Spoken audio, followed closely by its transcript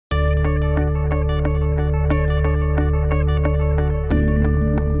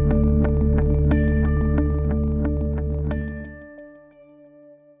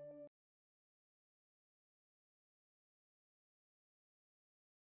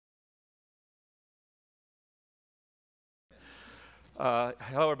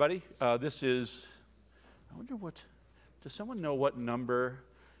Hello, everybody. This is, I wonder what, does someone know what number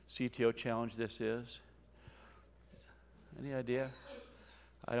CTO challenge this is? Any idea?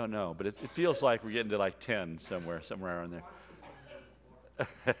 I don't know, but it feels like we're getting to like 10 somewhere around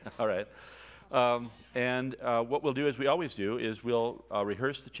there. All right. What we'll do, as we always do, is we'll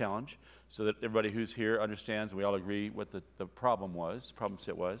rehearse the challenge so that everybody who's here understands and we all agree what the problem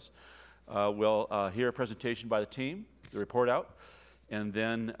set was. We'll hear a presentation by the team, the report out, and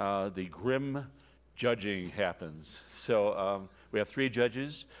then the grim judging happens. So we have 3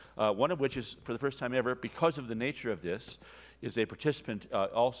 judges, one of which is, for the first time ever, because of the nature of this, is a participant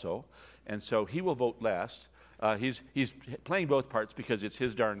also, and so he will vote last. He's playing both parts because it's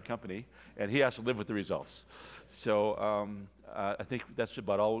his darn company, and he has to live with the results. So I think that's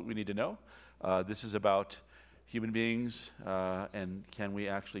about all we need to know. This is about human beings, and can we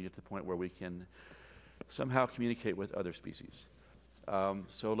actually get to the point where we can somehow communicate with other species.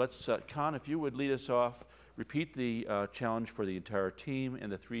 So let's, Con, if you would lead us off, repeat the challenge for the entire team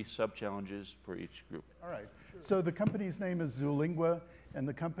and the 3 sub-challenges for each group. All right. So the company's name is Zoolingua, and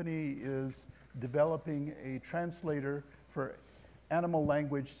the company is developing a translator for animal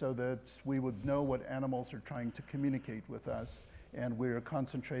language so that we would know what animals are trying to communicate with us. And we're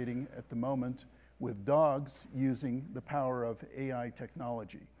concentrating at the moment with dogs using the power of AI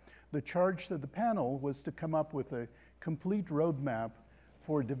technology. The charge to the panel was to come up with a complete roadmap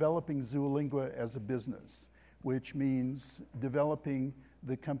for developing Zoolingua as a business, which means developing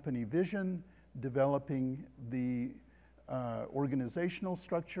the company vision, developing the organizational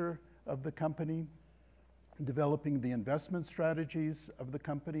structure of the company, developing the investment strategies of the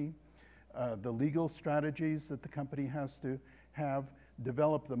company, the legal strategies that the company has to have,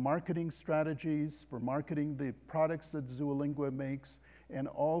 develop the marketing strategies for marketing the products that Zoolingua makes, and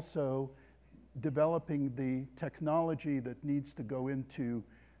also developing the technology that needs to go into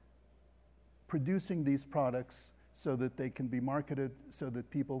producing these products so that they can be marketed, so that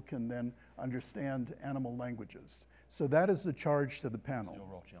people can then understand animal languages. So that is the charge to the panel. The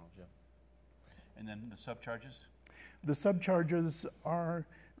overall challenge, yeah. And then the sub-charges? The sub-charges are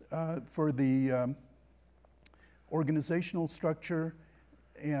for the organizational structure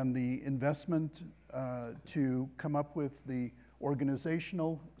and the investment to come up with the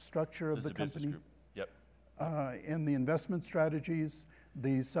organizational structure of the company. Yep. And the investment strategies.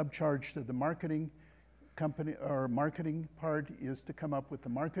 The sub-charge to the marketing company or marketing part is to come up with the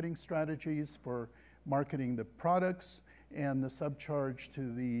marketing strategies for marketing the products, and the sub-charge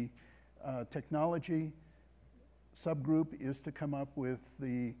to the technology subgroup is to come up with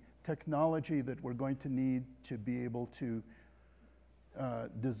the technology that we're going to need to be able to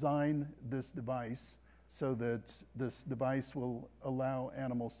design this device so that this device will allow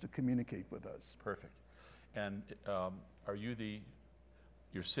animals to communicate with us. Perfect. And are you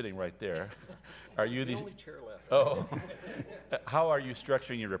you're sitting right there. Are you the only chair left? Oh. How are you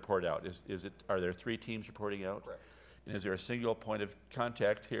structuring your report out? Are there 3 teams reporting out? Correct. And is there a single point of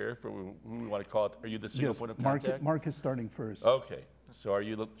contact here for who we want to call it? Are you the single point of contact? Mark is starting first. Okay. So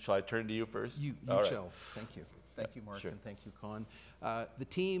shall I turn to you first? You shall. Thank you. Thank you, Mark, sure. and thank you, Con. The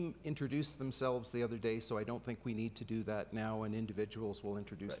team introduced themselves the other day, so I don't think we need to do that now, and individuals will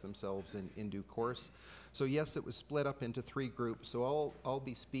introduce themselves in due course. So yes, it was split up into 3 groups, so I'll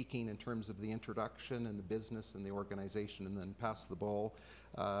be speaking in terms of the introduction and the business and the organization, and then pass the ball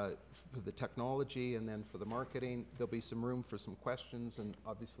for the technology, and then for the marketing. There'll be some room for some questions, and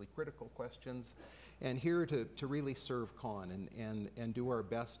obviously critical questions, and here to really serve Con and do our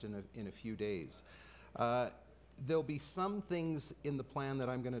best in a few days. There'll be some things in the plan that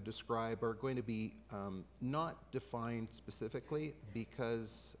I'm going to describe are going to be not defined specifically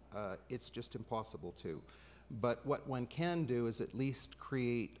because it's just impossible to. But what one can do is at least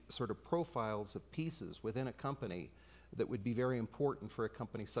create sort of profiles of pieces within a company that would be very important for a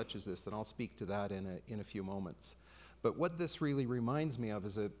company such as this, and I'll speak to that in a few moments. But what this really reminds me of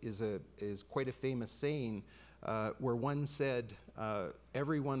is quite a famous saying where one said,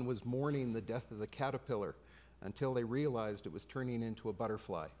 everyone was mourning the death of the caterpillar until they realized it was turning into a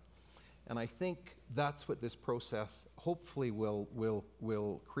butterfly. And I think that's what this process hopefully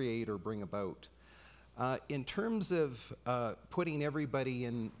will create or bring about. In terms of putting everybody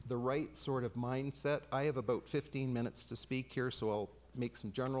in the right sort of mindset, I have about 15 minutes to speak here, so I'll make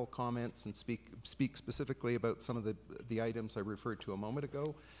some general comments and speak specifically about some of the items I referred to a moment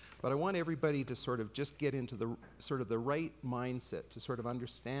ago. But I want everybody to sort of just get into the right mindset to sort of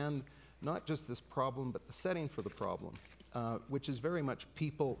understand not just this problem, but the setting for the problem, which is very much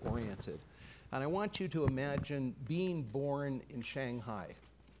people-oriented. And I want you to imagine being born in Shanghai.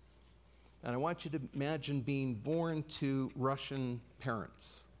 And I want you to imagine being born to Russian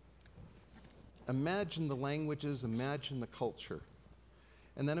parents. Imagine the languages, imagine the culture.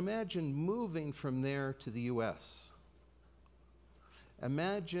 And then imagine moving from there to the US.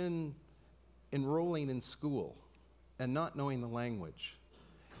 Imagine enrolling in school and not knowing the language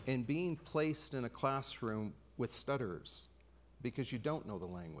and being placed in a classroom with stutterers because you don't know the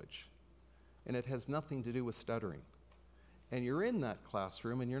language. And it has nothing to do with stuttering. And you're in that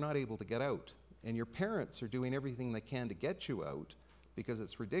classroom and you're not able to get out. And your parents are doing everything they can to get you out because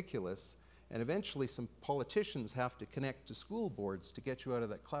it's ridiculous. And eventually some politicians have to connect to school boards to get you out of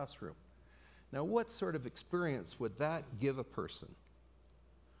that classroom. Now, what sort of experience would that give a person?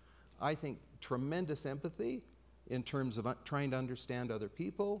 I think tremendous empathy in terms of trying to understand other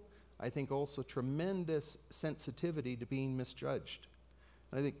people. I think also tremendous sensitivity to being misjudged.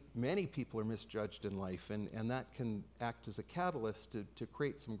 And I think many people are misjudged in life, and that can act as a catalyst to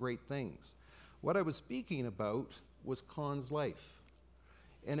create some great things. What I was speaking about was Con's life.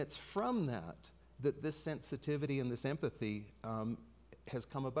 And it's from that this sensitivity and this empathy has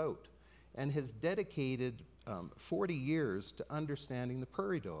come about, and has dedicated 40 years to understanding the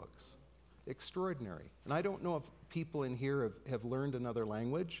prairie dogs. Extraordinary. And I don't know if people in here have learned another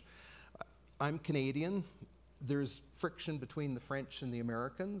language. I'm Canadian. There's friction between the French and the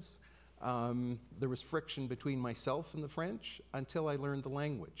Americans. There was friction between myself and the French until I learned the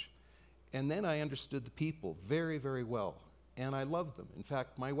language. And then I understood the people very, very well. And I love them. In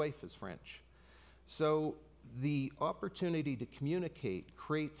fact, my wife is French. So the opportunity to communicate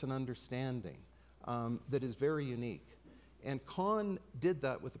creates an understanding that is very unique. And Con did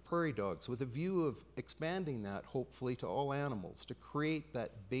that with the prairie dogs with a view of expanding that, hopefully, to all animals, to create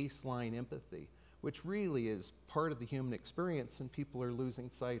that baseline empathy, which really is part of the human experience and people are losing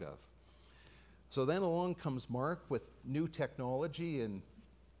sight of. So then along comes Mark with new technology and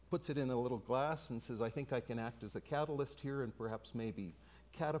puts it in a little glass and says, I think I can act as a catalyst here and perhaps maybe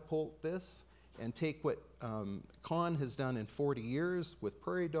catapult this and take what Con has done in 40 years with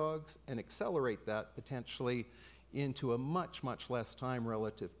prairie dogs and accelerate that potentially into a much, much less time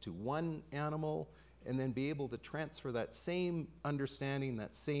relative to one animal, and then be able to transfer that same understanding,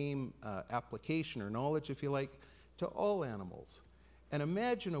 that same application or knowledge, if you like, to all animals. And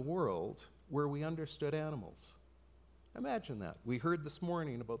imagine a world where we understood animals. Imagine that. We heard this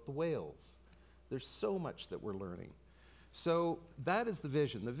morning about the whales. There's so much that we're learning. So that is the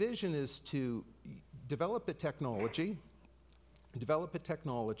vision. The vision is to develop a technology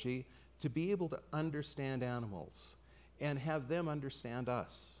to be able to understand animals and have them understand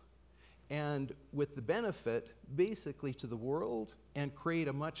us. And with the benefit, basically, to the world and create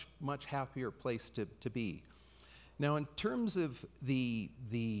a much, much happier place to be. Now, in terms of the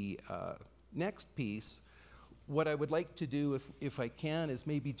next piece, what I would like to do, if I can, is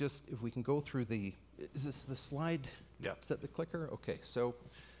maybe just, if we can go through is this the slide? Yeah. Is that the clicker? Okay, so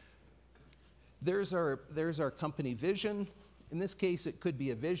there's our company vision. In this case, it could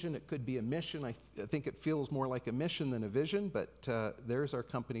be a vision, it could be a mission. I think it feels more like a mission than a vision, but there's our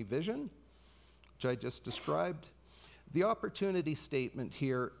company vision, which I just described. The opportunity statement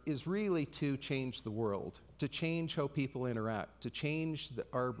here is really to change the world, to change how people interact, to change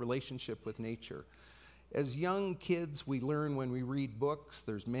our relationship with nature. As young kids, we learn when we read books,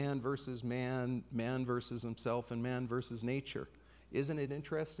 there's man versus man, man versus himself, and man versus nature. Isn't it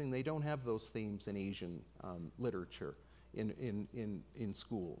interesting? They don't have those themes in Asian literature. In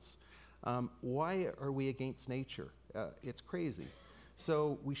schools. Why are we against nature? It's crazy.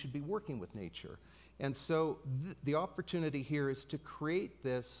 So we should be working with nature. And so the opportunity here is to create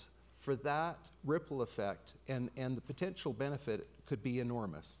this for that ripple effect, and the potential benefit could be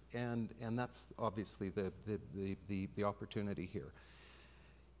enormous. And that's obviously the opportunity here.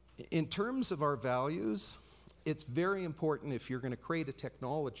 In terms of our values, it's very important, if you're going to create a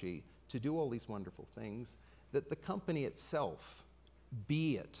technology to do all these wonderful things, that the company itself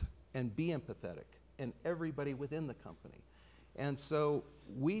be it and be empathetic, and everybody within the company. And so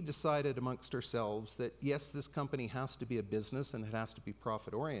we decided amongst ourselves that yes, this company has to be a business and it has to be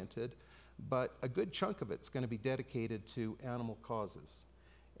profit oriented, but a good chunk of it's going to be dedicated to animal causes.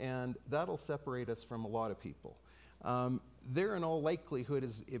 And that'll separate us from a lot of people. There, in all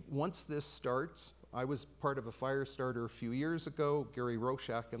likelihood, once this starts, I was part of a fire starter a few years ago. Gary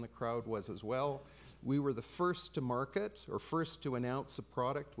Roshak in the crowd was as well. We were the first to market, or first to announce a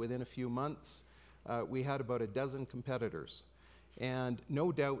product within a few months. We had about a dozen competitors. And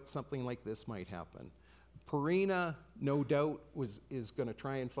no doubt something like this might happen. Purina, no doubt, is going to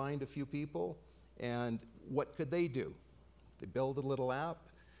try and find a few people. And what could they do? They build a little app.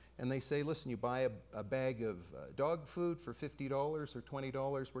 and they say, listen, you buy a bag of dog food for $50 or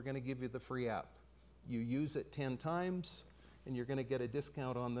 $20, we're going to give you the free app. You use it 10 times, and you're going to get a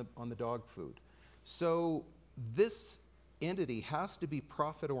discount on the dog food. So this entity has to be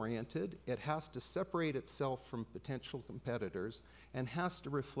profit-oriented. It has to separate itself from potential competitors and has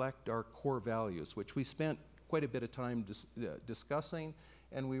to reflect our core values, which we spent quite a bit of time discussing,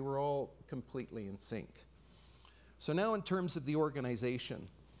 and we were all completely in sync. So now in terms of the organization,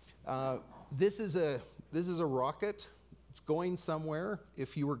 this is a rocket. It's going somewhere.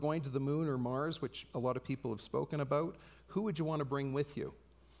 If you were going to the moon or Mars, which a lot of people have spoken about, who would you want to bring with you?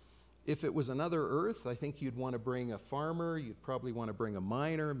 If it was another Earth, I think you'd want to bring a farmer, you'd probably want to bring a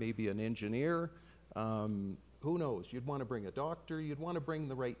miner, maybe an engineer. Who knows? You'd want to bring a doctor, you'd want to bring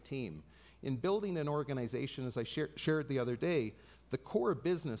the right team. In building an organization, as I shared the other day, the core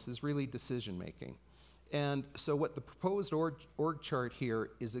business is really decision making. And so what the proposed org chart here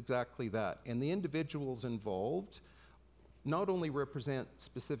is exactly that. And the individuals involved not only represent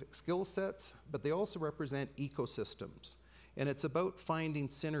specific skill sets, but they also represent ecosystems. And it's about finding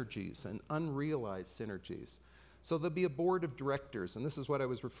synergies and unrealized synergies. So there'll be a board of directors, and this is what I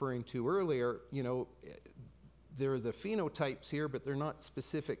was referring to earlier. You know, there are the phenotypes here, but they're not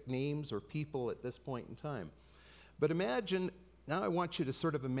specific names or people at this point in time. But imagine, now I want you to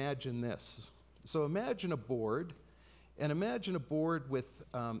sort of imagine this. So imagine a board, and imagine a board with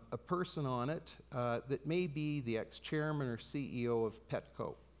a person on it that may be the ex-chairman or CEO of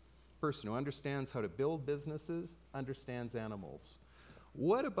Petco. Person who understands how to build businesses, understands animals.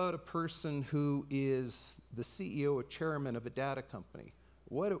 What about a person who is the CEO or chairman of a data company?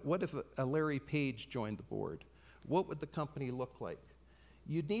 What if a Larry Page joined the board? What would the company look like?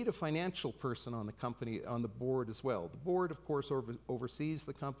 You'd need a financial person on the board as well. The board, of course, oversees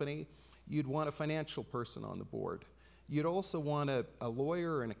the company. You'd want a financial person on the board. You'd also want a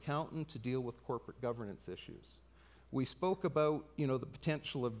lawyer or an accountant to deal with corporate governance issues. We spoke about, you know, the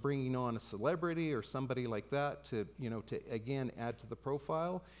potential of bringing on a celebrity or somebody like that to, you know, to again add to the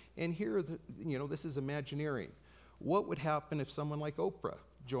profile. And here, you know, this is Imagineering. What would happen if someone like Oprah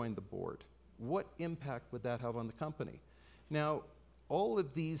joined the board? What impact would that have on the company? Now, all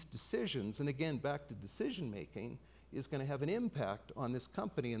of these decisions, and again, back to decision making, is going to have an impact on this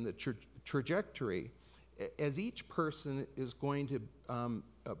company and the trajectory, as each person is going to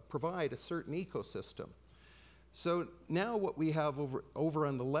provide a certain ecosystem. So now what we have over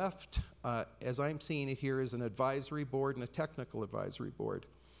on the left, as I'm seeing it here, is an advisory board and a technical advisory board.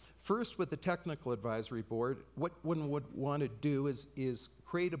 First, with the technical advisory board, what one would want to do is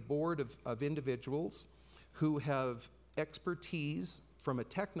create a board of individuals who have expertise from a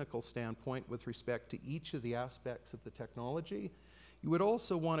technical standpoint with respect to each of the aspects of the technology. You would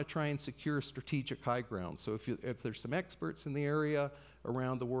also want to try and secure strategic high ground. So if there's some experts in the area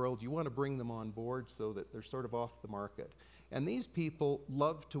around the world, you want to bring them on board so that they're sort of off the market. And these people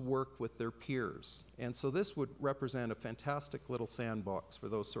love to work with their peers. And so this would represent a fantastic little sandbox for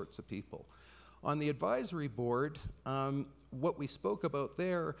those sorts of people. On the advisory board, what we spoke about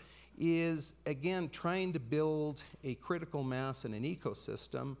there is, again, trying to build a critical mass and an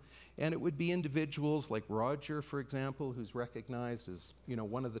ecosystem. And it would be individuals like Roger, for example, who's recognized as, you know,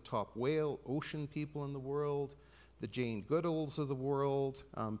 one of the top ocean people in the world, the Jane Goodalls of the world,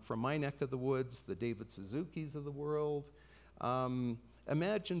 from my neck of the woods, the David Suzuki's of the world.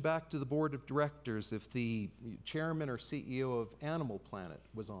 Imagine back to the board of directors if the chairman or CEO of Animal Planet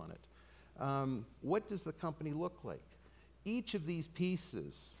was on it. What does the company look like? Each of these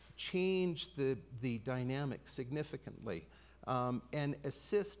pieces change the dynamic significantly and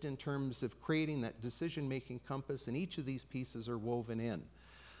assist in terms of creating that decision-making compass, and each of these pieces are woven in.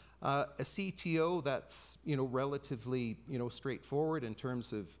 A CTO, that's, you know, relatively, you know, straightforward in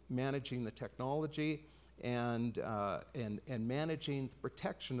terms of managing the technology and managing the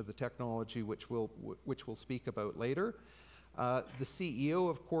protection of the technology, which we'll speak about later. The CEO,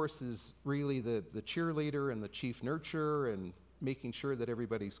 of course, is really the cheerleader and the chief nurturer and making sure that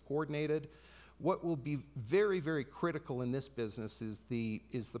everybody's coordinated. What will be very, very critical in this business is the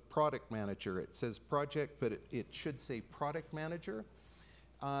product manager. It says project, but it should say product manager.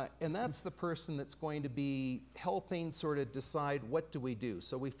 And that's the person that's going to be helping sort of decide what do we do.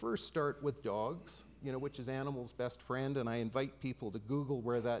 So we first start with dogs, you know, which is animals' best friend, and I invite people to Google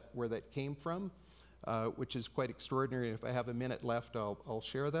where that came from, which is quite extraordinary. If I have a minute left, I'll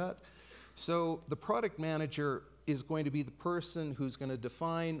share that. So the product manager is going to be the person who's going to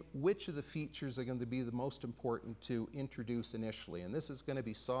define which of the features are going to be the most important to introduce initially. And this is going to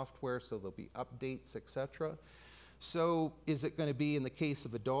be software, so there'll be updates, etc. So is it going to be, in the case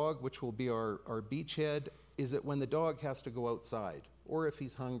of a dog, which will be our beachhead, is it when the dog has to go outside? or if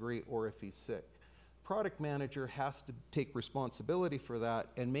he's hungry, or if he's sick. Product manager has to take responsibility for that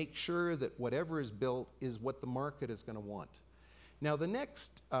and make sure that whatever is built is what the market is going to want. Now the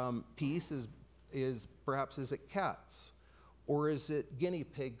next piece is perhaps, is it cats? Or is it guinea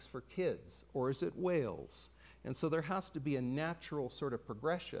pigs for kids? Or is it whales? And so there has to be a natural sort of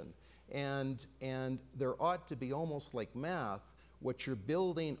progression. And there ought to be, almost like math, what you're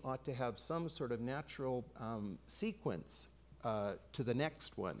building ought to have some sort of natural sequence to the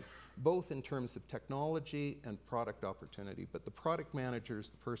next one, both in terms of technology and product opportunity. But the product manager is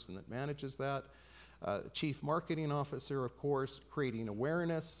the person that manages that. Chief marketing officer, of course, creating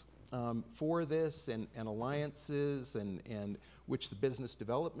awareness for this, and alliances, and which the business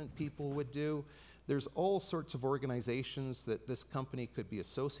development people would do. There's all sorts of organizations that this company could be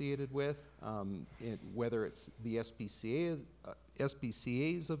associated with, whether it's the SPCAs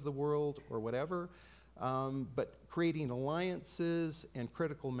of the world or whatever. But creating alliances and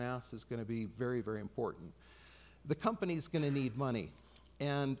critical mass is going to be very, very important. The company's going to need money.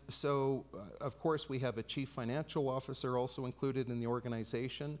 And so, of course, we have a chief financial officer also included in the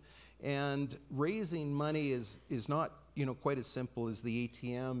organization. And raising money is not, quite as simple as the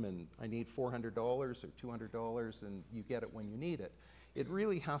ATM and I need $400 or $200 and you get it when you need it. It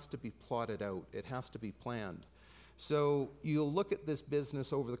really has to be plotted out. It has to be planned. So you'll look at this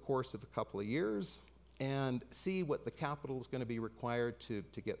business over the course of a couple of years and see what the capital is going to be required to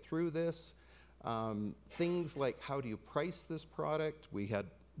get through this. Things like, how do you price this product? We had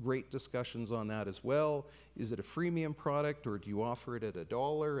great discussions on that as well. Is it a freemium product, or do you offer it at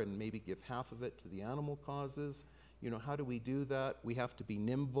 $1 and maybe give half of it to the animal causes? How do we do that? We have to be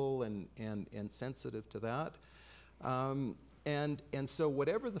nimble and sensitive to that. And so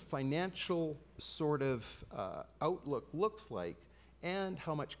whatever the financial sort of outlook looks like, and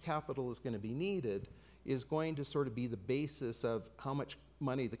how much capital is going to be needed, is going to sort of be the basis of how much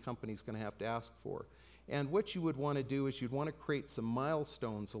money the company's going to have to ask for. And what you would want to do is you'd want to create some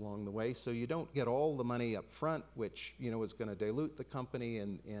milestones along the way, so you don't get all the money up front, which is going to dilute the company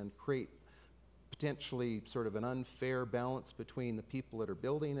and create potentially sort of an unfair balance between the people that are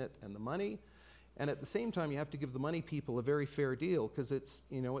building it and the money. And at the same time, you have to give the money people a very fair deal, because it's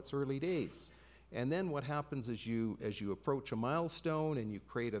it's early days. And then what happens is as you approach a milestone and you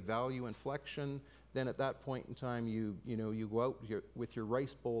create a value inflection, then at that point in time you go out with your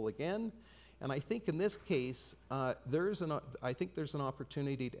rice bowl again. And I think in this case, I think there's an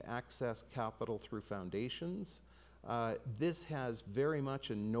opportunity to access capital through foundations. This has very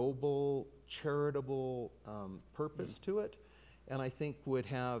much a noble, charitable purpose to it, and I think would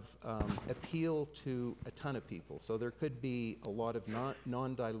have appeal to a ton of people. So there could be a lot of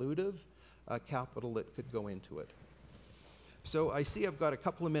non-dilutive capital that could go into it. So I see I've got a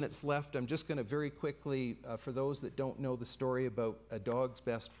couple of minutes left. I'm just going to very quickly, for those that don't know the story about a dog's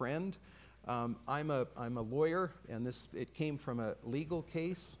best friend, I'm a lawyer, and it came from a legal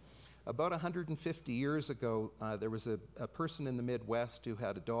case. About 150 years ago, there was a person in the Midwest who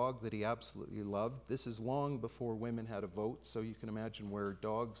had a dog that he absolutely loved. This is long before women had a vote, so you can imagine where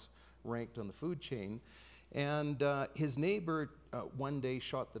dogs ranked on the food chain. And his neighbor one day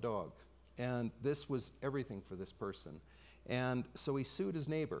shot the dog, and this was everything for this person. And so he sued his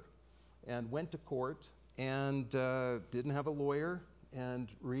neighbor and went to court and didn't have a lawyer, and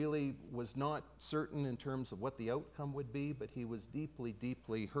really was not certain in terms of what the outcome would be, but he was deeply,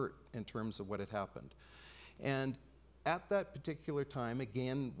 deeply hurt in terms of what had happened. And at that particular time,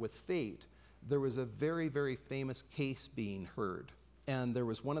 again with fate, there was a very, very famous case being heard. And there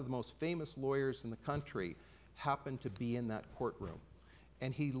was one of the most famous lawyers in the country happened to be in that courtroom.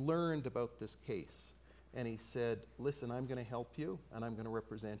 And he learned about this case. And he said, listen, I'm going to help you, and I'm going to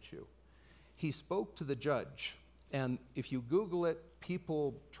represent you. He spoke to the judge. And if you Google it,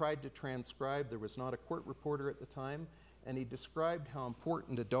 people tried to transcribe. There was not a court reporter at the time. And he described how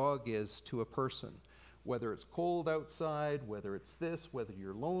important a dog is to a person, whether it's cold outside, whether it's this, whether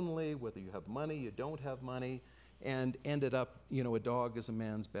you're lonely, whether you have money, you don't have money, and ended up, a dog is a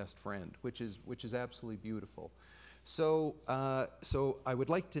man's best friend, which is absolutely beautiful. So, so I would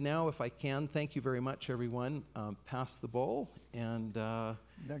like to now, if I can, thank you very much, everyone, pass the ball. And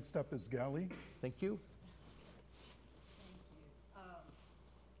next up is Gali. Thank you.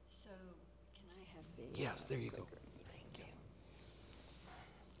 Yes, there you go. Thank you.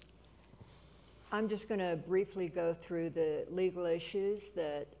 I'm just going to briefly go through the legal issues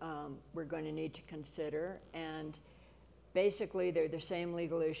that we're going to need to consider. And basically, they're the same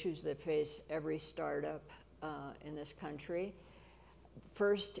legal issues that face every startup in this country.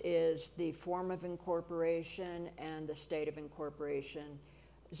 First is the form of incorporation and the state of incorporation.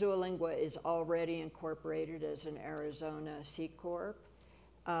 Zoolingua is already incorporated as an Arizona C Corp.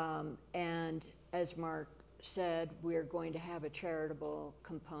 And as Mark said, we're going to have a charitable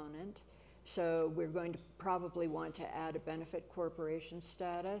component. So we're going to probably want to add a benefit corporation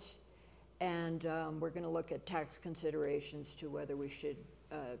status. And we're going to look at tax considerations to whether we should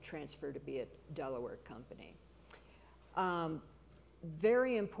transfer to be a Delaware company.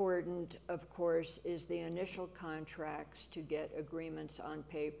 Very important, of course, is the initial contracts to get agreements on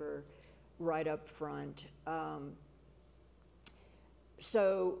paper right up front.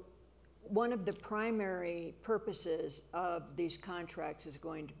 So one of the primary purposes of these contracts is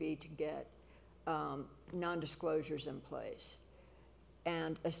going to be to get non-disclosures in place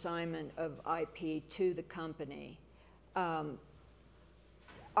and assignment of IP to the company. Our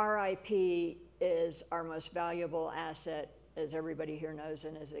IP is our most valuable asset, as everybody here knows,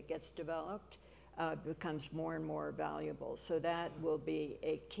 and as it gets developed, becomes more and more valuable. So that will be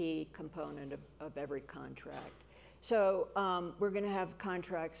a key component of every contract. So we're going to have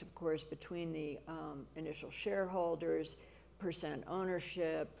contracts, of course, between the initial shareholders, percent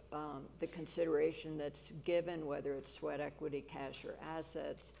ownership, the consideration that's given, whether it's sweat equity, cash, or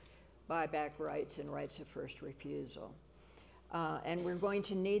assets, buyback rights, and rights of first refusal. And we're going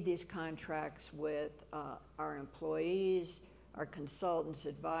to need these contracts with our employees, our consultants,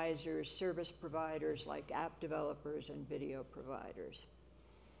 advisors, service providers like app developers and video providers.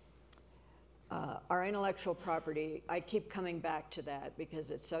 Our intellectual property, I keep coming back to that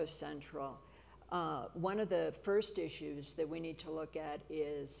because it's so central. One of the first issues that we need to look at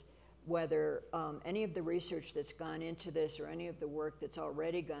is whether any of the research that's gone into this or any of the work that's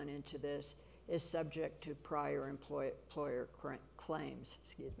already gone into this is subject to prior employer claims.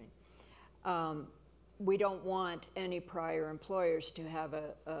 Excuse me. We don't want any prior employers to have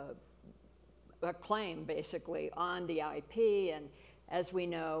a claim, basically, on the IP. And as we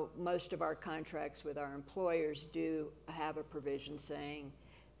know, most of our contracts with our employers do have a provision saying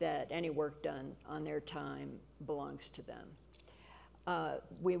that any work done on their time belongs to them.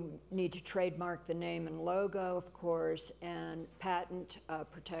 We need to trademark the name and logo, of course, and patent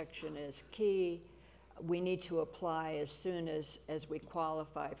protection is key. We need to apply as soon as we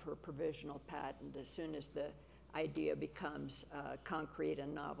qualify for a provisional patent, as soon as the idea becomes concrete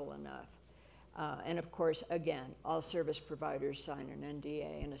and novel enough. And of course, again, all service providers sign an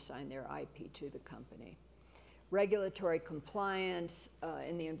NDA and assign their IP to the company. Regulatory compliance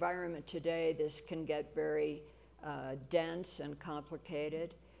in the environment today, this can get very dense and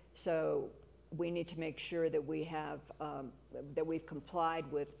complicated. So we need to make sure that we have, that we've complied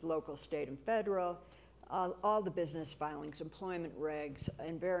with local, state, and federal, all the business filings, employment regs,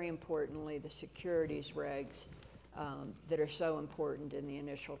 and very importantly, the securities regs that are so important in the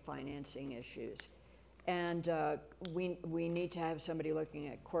initial financing issues. And we need to have somebody looking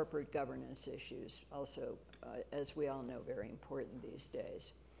at corporate governance issues also, as we all know, very important these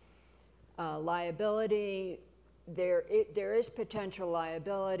days. Liability, there is potential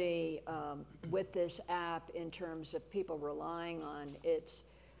liability with this app in terms of people relying on its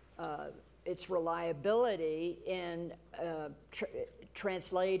reliability in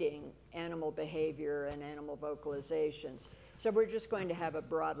translating animal behavior and animal vocalizations. So we're just going to have a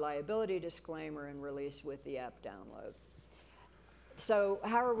broad liability disclaimer and release with the app download. So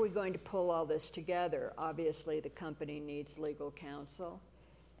how are we going to pull all this together? Obviously, the company needs legal counsel.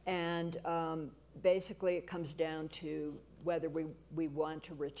 And basically, it comes down to whether we want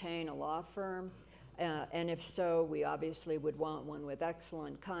to retain a law firm. And if so, we obviously would want one with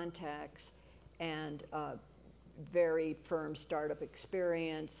excellent contacts and very firm startup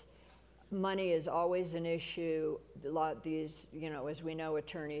experience. Money is always an issue. A lot of these, as we know,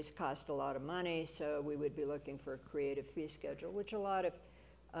 attorneys cost a lot of money, so we would be looking for a creative fee schedule, which a lot of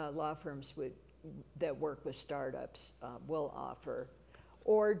law firms that work with startups will offer.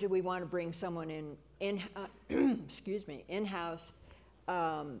 Or do we want to bring someone in-house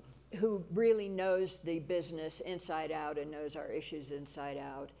who really knows the business inside out and knows our issues inside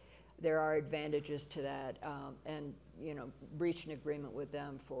out? There are advantages to that, and reach an agreement with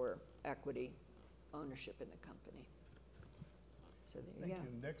them for equity ownership in the company. So there you go.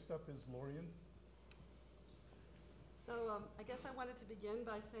 Thank you. Next up is Lorien. So I guess I wanted to begin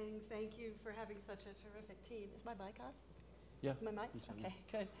by saying thank you for having such a terrific team. Is my mic on? Yeah. My mic? Okay,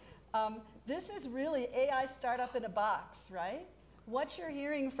 good. This is really AI startup in a box, right? What you're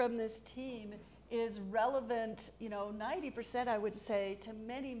hearing from this team is relevant, 90% I would say, to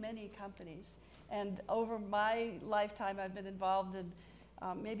many, many companies. And over my lifetime, I've been involved in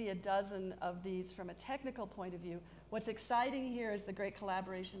maybe a dozen of these from a technical point of view. What's exciting here is the great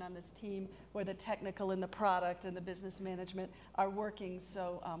collaboration on this team where the technical and the product and the business management are working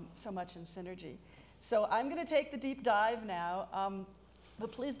so much in synergy. So I'm going to take the deep dive now,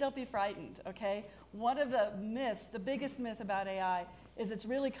 but please don't be frightened, okay? One of the myths, the biggest myth about AI, is it's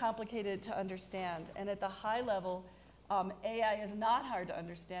really complicated to understand. And at the high level, AI is not hard to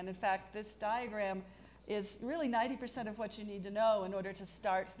understand. In fact, this diagram is really 90% of what you need to know in order to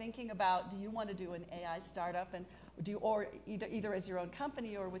start thinking about, do you want to do an AI startup, and or either as your own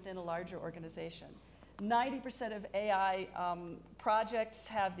company or within a larger organization. 90% of AI projects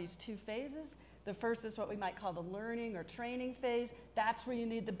have these two phases. The first is what we might call the learning or training phase. That's where you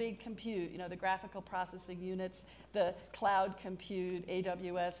need the big compute, the graphical processing units, the cloud compute,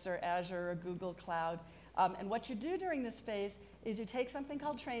 AWS or Azure or Google Cloud. And what you do during this phase is you take something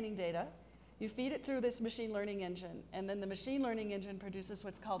called training data, you feed it through this machine learning engine, and then the machine learning engine produces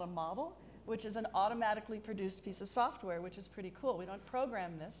what's called a model, which is an automatically produced piece of software, which is pretty cool. We don't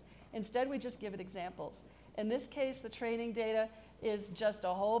program this. Instead, we just give it examples. In this case, the training data is just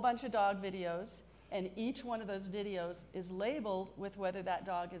a whole bunch of dog videos, and each one of those videos is labeled with whether that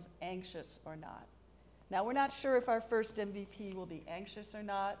dog is anxious or not. Now, we're not sure if our first MVP will be anxious or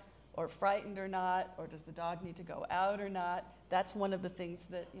not, or frightened or not, or does the dog need to go out or not. That's one of the things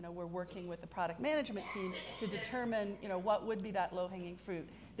that we're working with the product management team to determine what would be that low-hanging fruit.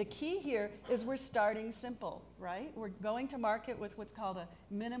 The key here is we're starting simple, right? We're going to market with what's called a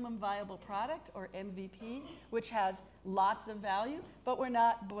minimum viable product, or MVP, which has lots of value, but we're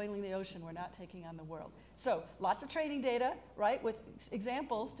not boiling the ocean. We're not taking on the world. So lots of training data, right, with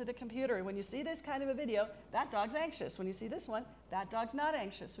examples to the computer. When you see this kind of a video, that dog's anxious. When you see this one, that dog's not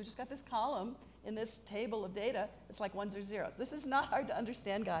anxious. We just got this column in this table of data. It's like ones or zeros. This is not hard to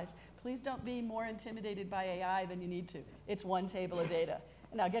understand, guys. Please don't be more intimidated by AI than you need to. It's one table of data.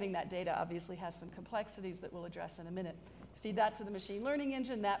 Now, getting that data obviously has some complexities that we'll address in a minute. Feed that to the machine learning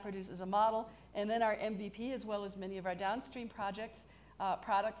engine, that produces a model, and then our MVP, as well as many of our downstream products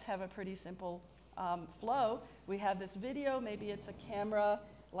have a pretty simple flow. We have this video, maybe it's a camera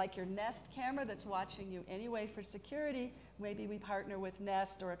like your Ness camera that's watching you anyway for security. Maybe we partner with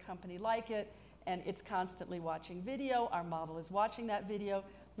Ness or a company like it, and it's constantly watching video. Our model is watching that video.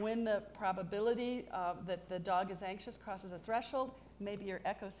 When the probability that the dog is anxious crosses a threshold, maybe your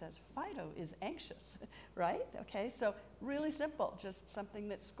echo says, Fido is anxious, right? Okay, so really simple, just something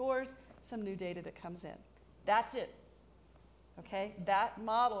that scores some new data that comes in. That's it, okay? That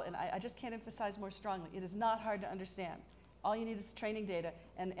model, and I just can't emphasize more strongly, it is not hard to understand. All you need is training data,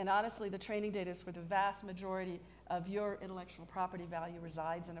 and honestly, the training data is where the vast majority of your intellectual property value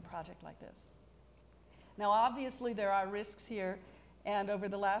resides in a project like this. Now, obviously, there are risks here. And over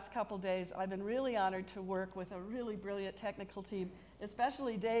the last couple days, I've been really honored to work with a really brilliant technical team,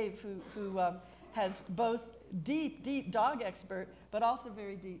 especially Dave, who has both deep dog expert, but also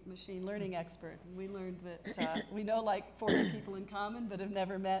very deep machine learning expert. And we learned that we know like 40 people in common, but have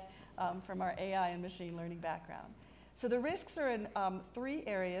never met from our AI and machine learning background. So the risks are in 3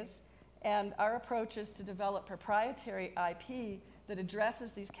 areas, and our approach is to develop proprietary IP that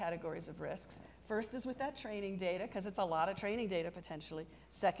addresses these categories of risks. First is with that training data, because it's a lot of training data potentially.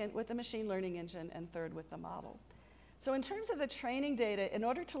 Second, with the machine learning engine, and third, with the model. So in terms of the training data, in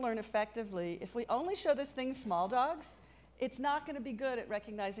order to learn effectively, if we only show this thing small dogs, it's not going to be good at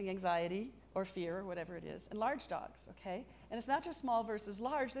recognizing anxiety or fear or whatever it is in large dogs, okay? And it's not just small versus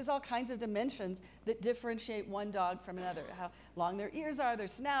large. There's all kinds of dimensions that differentiate one dog from another. How long their ears are, their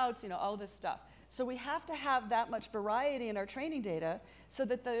snouts, all of this stuff. So we have to have that much variety in our training data so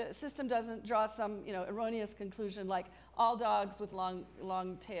that the system doesn't draw some erroneous conclusion like all dogs with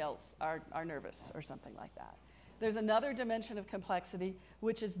long tails are nervous or something like that. There's another dimension of complexity,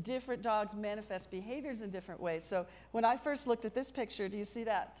 which is different dogs manifest behaviors in different ways. So when I first looked at this picture, do you see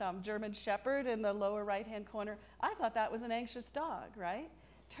that German Shepherd in the lower right-hand corner? I thought that was an anxious dog, right?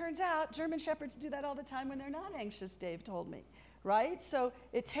 Turns out German Shepherds do that all the time when they're not anxious, Dave told me. Right? So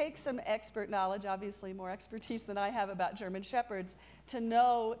it takes some expert knowledge, obviously more expertise than I have about German Shepherds, to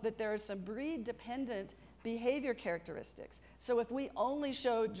know that there are some breed-dependent behavior characteristics. So if we only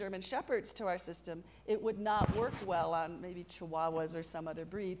showed German Shepherds to our system, it would not work well on maybe Chihuahuas or some other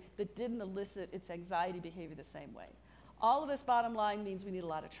breed that didn't elicit its anxiety behavior the same way. All of this bottom line means we need a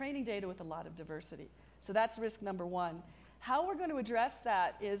lot of training data with a lot of diversity. So that's risk number 1. How we're going to address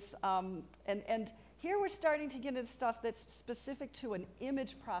that is, here we're starting to get into stuff that's specific to an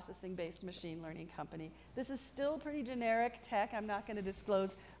image processing-based machine learning company. This is still pretty generic tech. I'm not going to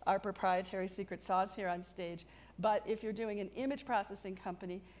disclose our proprietary secret sauce here on stage. But if you're doing an image processing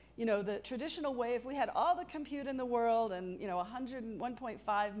company, you know, the traditional way, if we had all the compute in the world and, you know,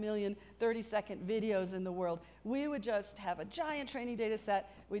 101.5 million 30-second videos in the world, we would just have a giant training data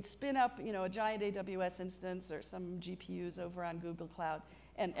set. We'd spin up, you know, a giant AWS instance or some GPUs over on Google Cloud,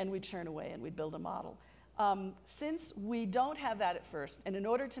 and we'd churn away and we'd build a model. Since we don't have that at first, and in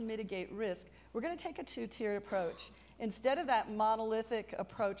order to mitigate risk, we're going to take a two-tiered approach. Instead of that monolithic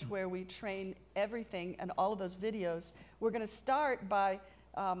approach where we train everything and all of those videos, we're going to start by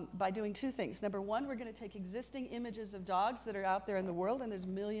doing two things. Number one, we're going to take existing images of dogs that are out there in the world, and there's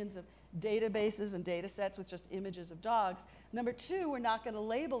millions of databases and data sets with just images of dogs. Number two, we're not going to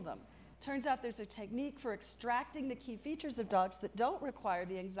label them. Turns out there's a technique for extracting the key features of dogs that don't require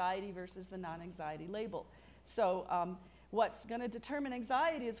the anxiety versus the non-anxiety label. So what's going to determine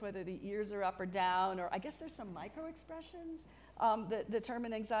anxiety is whether the ears are up or down, or I guess there's some micro-expressions that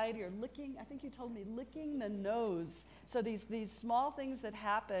determine anxiety, or licking, I think you told me, licking the nose. So these small things that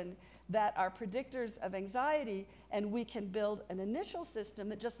happen that are predictors of anxiety, and we can build an initial system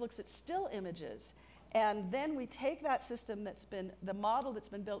that just looks at still images. And then we take that system that's been, the model that's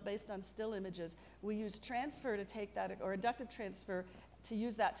been built based on still images, we use transfer to take that, or inductive transfer, to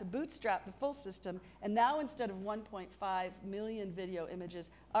use that to bootstrap the full system. And now instead of 1.5 million video images,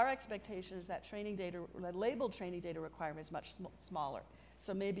 our expectation is that training data, that labeled training data requirement is much smaller.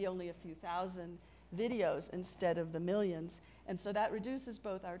 So maybe only a few thousand videos instead of the millions. And so that reduces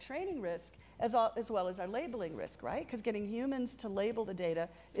both our training risk as well as our labeling risk, right? Because getting humans to label the data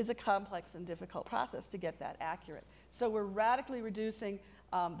is a complex and difficult process to get that accurate. So we're radically reducing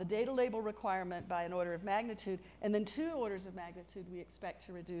the data label requirement by an order of magnitude, and then 2 orders of magnitude we expect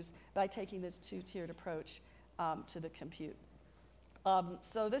to reduce by taking this two-tiered approach to the compute.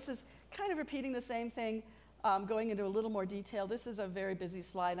 So this is kind of repeating the same thing, going into a little more detail. This is a very busy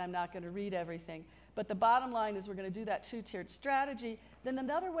slide. I'm not going to read everything. But the bottom line is we're going to do that two-tiered strategy. Then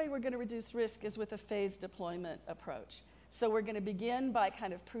another way we're going to reduce risk is with a phased deployment approach. So we're going to begin by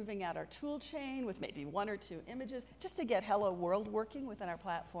kind of proving out our tool chain with maybe 1 or 2 images, just to get Hello World working within our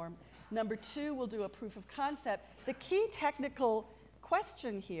platform. Number 2, we'll do a proof of concept. The key technical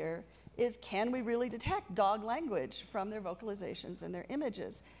question here is, can we really detect dog language from their vocalizations and their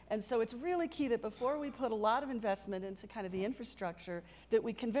images? And so it's really key that before we put a lot of investment into kind of the infrastructure, that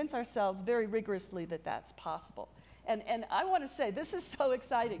we convince ourselves very rigorously that that's possible. And I want to say, this is so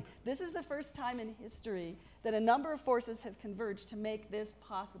exciting. This is the first time in history that a number of forces have converged to make this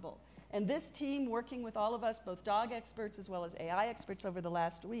possible. And this team, working with all of us, both dog experts as well as AI experts over the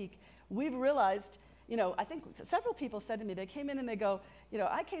last week, we've realized, you know, I think several people said to me, they came in and they go, you know,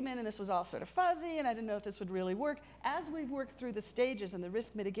 I came in and this was all sort of fuzzy and I didn't know if this would really work. As we've worked through the stages and the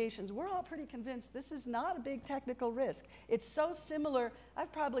risk mitigations, we're all pretty convinced this is not a big technical risk. It's so similar.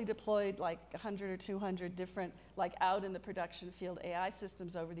 I've probably deployed like 100 or 200 different, like out in the production field AI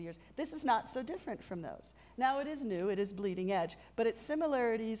systems over the years. This is not so different from those. Now it is new, it is bleeding edge, but its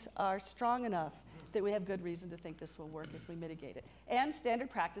similarities are strong enough that we have good reason to think this will work if we mitigate it. And standard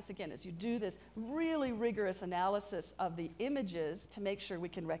practice, again, is you do this really rigorous analysis of the images to make sure we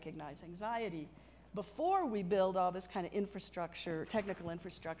can recognize anxiety before we build all this kind of infrastructure, technical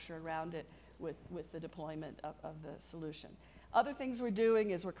infrastructure around it with the deployment of the solution. Other things we're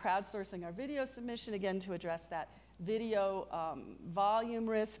doing is we're crowdsourcing our video submission, again, to address that video volume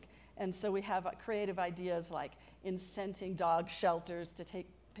risk. And so we have creative ideas like incenting dog shelters to take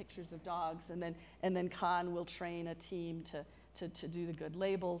pictures of dogs, and then Khan will train a team to do the good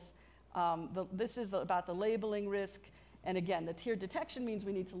labels. This is about the labeling risk, and again, the tiered detection means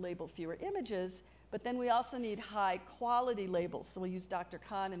we need to label fewer images, but then we also need high quality labels. So we'll use Dr.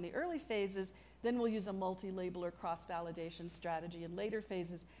 Khan in the early phases, then we'll use a multi-labeler cross-validation strategy in later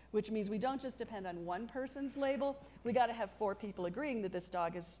phases, which means we don't just depend on one person's label. We got to have 4 people agreeing that this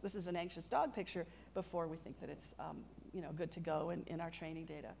is an anxious dog picture before we think that it's good to go in our training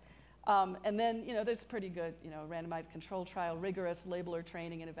data. And then, there's pretty good, randomized control trial, rigorous labeler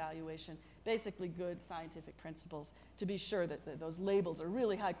training and evaluation, basically good scientific principles to be sure that those labels are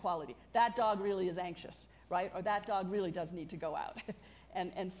really high quality. That dog really is anxious, right? Or that dog really does need to go out.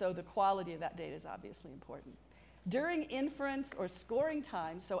 And so the quality of that data is obviously important. During inference or scoring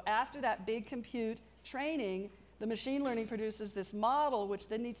time, so after that big compute training, the machine learning produces this model which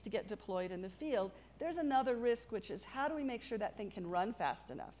then needs to get deployed in the field. There's another risk, which is how do we make sure that thing can run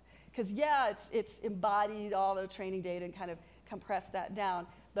fast enough? Because yeah, it's embodied all the training data and kind of compressed that down,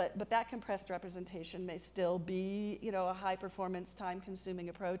 but that compressed representation may still be a high performance, time consuming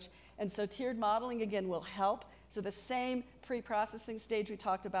approach. And so tiered modeling again will help. So the same pre-processing stage we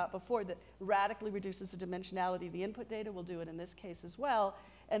talked about before that radically reduces the dimensionality of the input data, we'll do it in this case as well.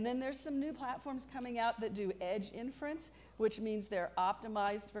 And then there's some new platforms coming out that do edge inference, which means they're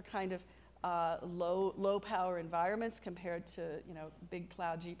optimized for kind of low power environments compared to big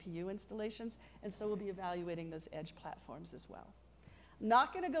cloud GPU installations. And so we'll be evaluating those edge platforms as well.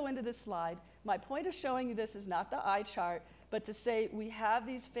 Not going to go into this slide. My point of showing you this is not the eye chart, but to say we have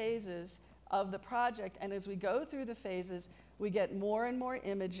these phases of the project, and as we go through the phases, we get more and more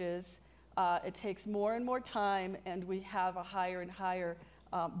images, it takes more and more time, and we have a higher and higher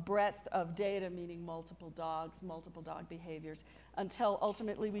breadth of data, meaning multiple dogs, multiple dog behaviors, until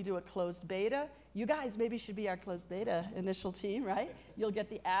ultimately we do a closed beta. You guys maybe should be our closed beta initial team, right? You'll get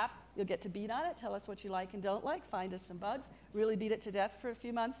the app, you'll get to beat on it, tell us what you like and don't like, find us some bugs, really beat it to death for a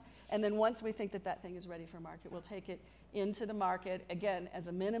few months, and then once we think that that thing is ready for market, we'll take it into the market, again, as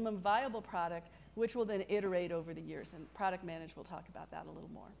a minimum viable product, which will then iterate over the years, and product manage will talk about that a little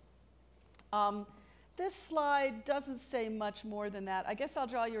more. This slide doesn't say much more than that. I guess I'll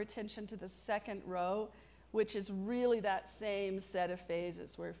draw your attention to the second row, which is really that same set of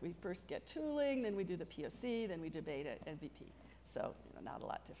phases, where if we first get tooling, then we do the POC, then we do beta, MVP. So not a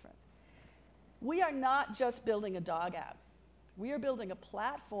lot different. We are not just building a dog app. We are building a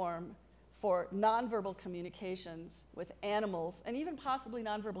platform for nonverbal communications with animals, and even possibly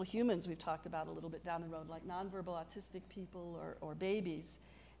nonverbal humans we've talked about a little bit down the road, like nonverbal autistic people or babies.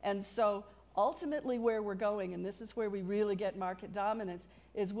 And so ultimately where we're going, and this is where we really get market dominance,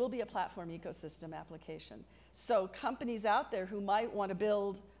 is we'll be a platform ecosystem application. So companies out there who might want to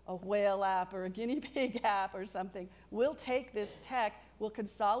build a whale app or a guinea pig app or something, will take this tech, will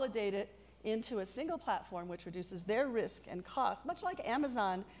consolidate it into a single platform, which reduces their risk and cost, much like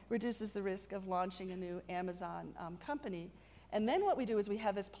Amazon reduces the risk of launching a new Amazon company. And then what we do is we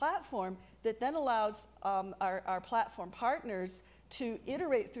have this platform that then allows our platform partners to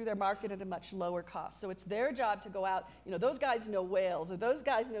iterate through their market at a much lower cost. So it's their job to go out, those guys know whales, or those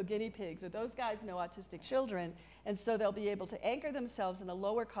guys know guinea pigs, or those guys know autistic children, and so they'll be able to anchor themselves in a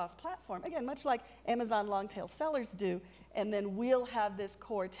lower cost platform, again, much like Amazon long tail sellers do, and then we'll have this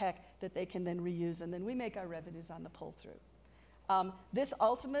core tech that they can then reuse, and then we make our revenues on the pull-through. This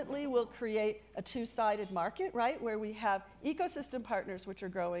ultimately will create a two-sided market, right, where we have ecosystem partners which are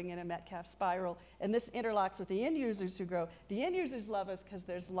growing in a Metcalfe spiral, and this interlocks with the end users who grow. The end users love us because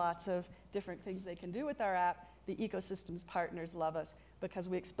there's lots of different things they can do with our app. The ecosystems partners love us because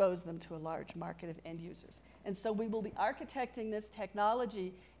we expose them to a large market of end users. And so we will be architecting this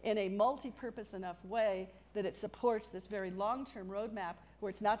technology in a multi-purpose enough way that it supports this very long-term roadmap where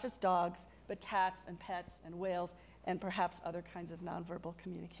it's not just dogs, but cats and pets and whales, and perhaps other kinds of nonverbal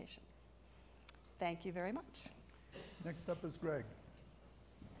communication. Thank you very much. Next up is Greg.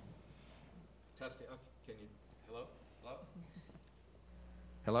 Testing. Okay. Can you? Hello? Hello?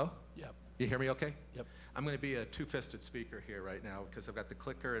 Hello? Yep. You hear me okay? Yep. I'm going to be a two-fisted speaker here right now because I've got the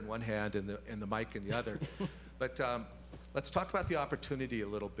clicker in one hand and the mic in the other. But let's talk about the opportunity a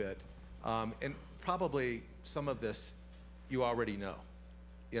little bit. And probably some of this you already know.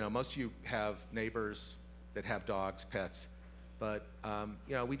 Most of you have neighbors that have dogs, pets, but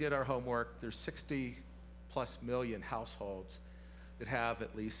we did our homework. There's 60+ million households that have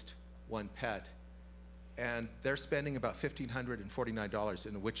at least one pet, and they're spending about $1,549,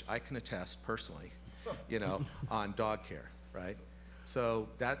 in which I can attest personally, on dog care, right? So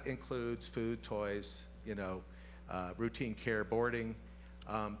that includes food, toys, routine care, boarding.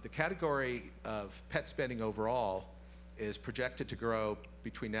 The category of pet spending overall is projected to grow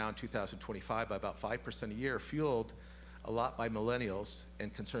between now and 2025 by about 5% a year, fueled a lot by millennials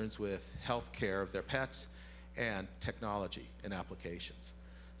and concerns with health care of their pets and technology and applications.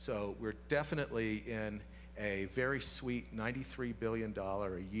 So we're definitely in a very sweet $93 billion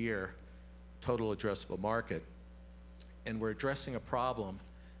a year total addressable market, and we're addressing a problem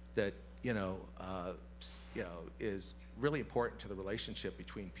that is really important to the relationship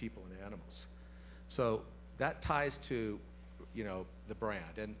between people and animals. So that ties to the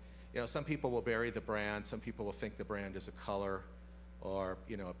brand, and some people will bury the brand, some people will think the brand is a color or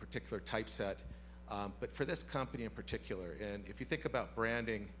a particular typeset, but for this company in particular, and if you think about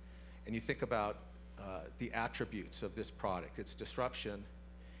branding and you think about the attributes of this product, it's disruption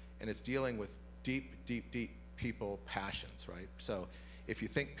and it's dealing with deep people passions, right? So if you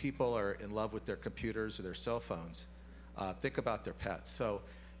think people are in love with their computers or their cell phones, think about their pets. So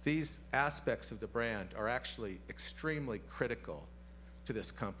these aspects of the brand are actually extremely critical to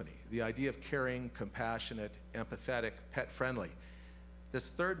this company. The idea of caring, compassionate, empathetic, pet-friendly. This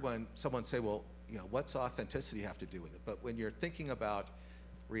third one, someone say, well, what's authenticity have to do with it? But when you're thinking about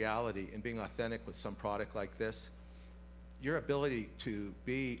reality and being authentic with some product like this, your ability to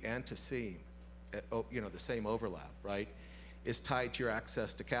be and to seem, the same overlap, right? is tied to your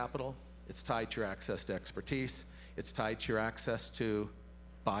access to capital, it's tied to your access to expertise, it's tied to your access to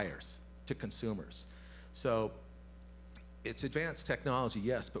buyers, to consumers. So it's advanced technology,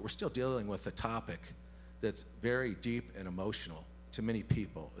 yes, but we're still dealing with a topic that's very deep and emotional to many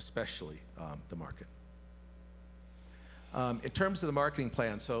people, especially the market. In terms of the marketing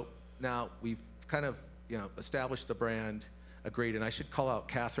plan, so now we've kind of established the brand, agreed, and I should call out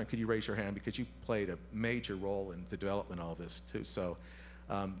Katherine, could you raise your hand, because you played a major role in the development of all this too. So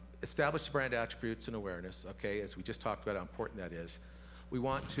establish the brand attributes and awareness, okay, as we just talked about how important that is. We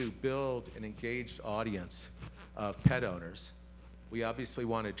want to build an engaged audience of pet owners. We obviously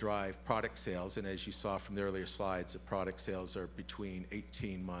want to drive product sales, and as you saw from the earlier slides, the product sales are between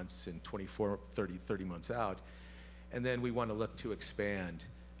 18 months and 24, 30 months out. And then we want to look to expand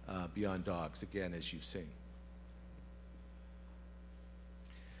beyond dogs, again, as you've seen.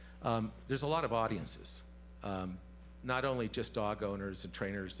 There's a lot of audiences, not only just dog owners and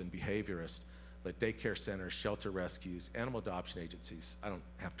trainers and behaviorists, but daycare centers, shelter rescues, animal adoption agencies. I don't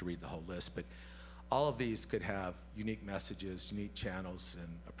have to read the whole list, but all of these could have unique messages, unique channels, and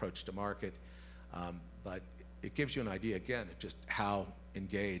approach to market. But it gives you an idea, again, of just how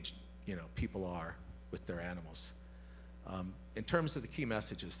engaged people are with their animals. In terms of the key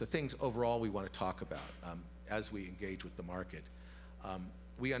messages, the things overall we want to talk about as we engage with the market,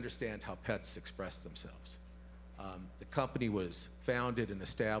 we understand how pets express themselves. The company was founded and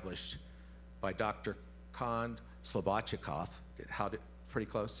established by Dr. Slobodchikoff. Pretty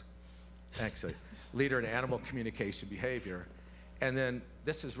close? Thanks. Leader in animal communication behavior. And then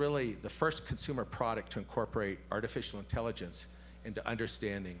this is really the first consumer product to incorporate artificial intelligence into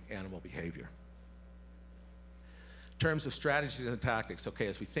understanding animal behavior. In terms of strategies and tactics, okay,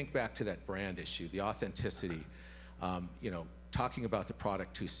 as we think back to that brand issue, the authenticity, talking about the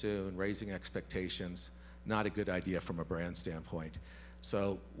product too soon, raising expectations, not a good idea from a brand standpoint.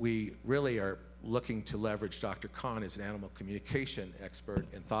 So we really are looking to leverage Dr. Khan as an animal communication expert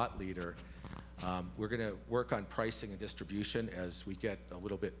and thought leader. We're going to work on pricing and distribution as we get a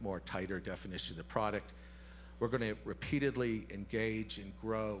little bit more tighter definition of the product. We're going to repeatedly engage and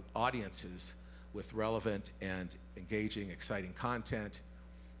grow audiences with relevant and engaging, exciting content.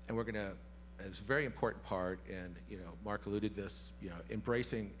 And we're going to, as a very important part, and Mark alluded to this,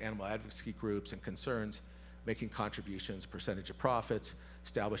 embracing animal advocacy groups and concerns, making contributions, percentage of profits,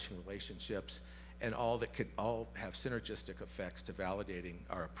 establishing relationships, and all that could all have synergistic effects to validating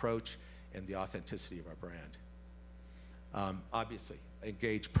our approach and the authenticity of our brand. Obviously,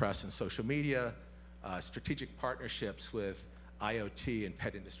 engage press and social media, strategic partnerships with IoT and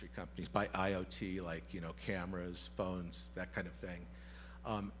pet industry companies. By IoT, like cameras, phones, that kind of thing.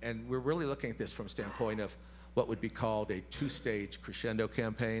 And we're really looking at this from a standpoint of what would be called a two-stage crescendo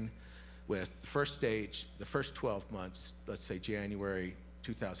campaign, with the first stage, the first 12 months, let's say January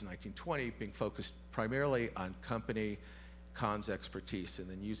 2019-20, being focused primarily on company cons expertise, and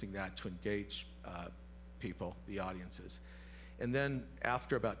then using that to engage people, the audiences. And then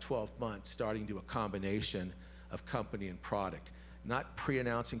after about 12 months, starting to do a combination of company and product, not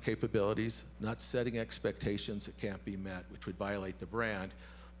pre-announcing capabilities, not setting expectations that can't be met, which would violate the brand,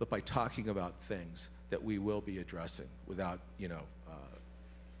 but by talking about things that we will be addressing without,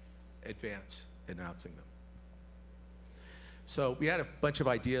 advance announcing them. So we had a bunch of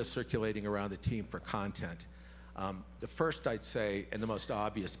ideas circulating around the team for content. The first, I'd say, and the most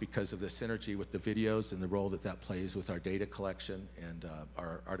obvious because of the synergy with the videos and the role that that plays with our data collection and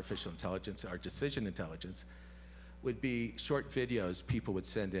our artificial intelligence, our decision intelligence, would be short videos people would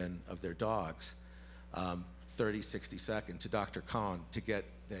send in of their dogs, 30, 60 seconds, to Dr. Khan to get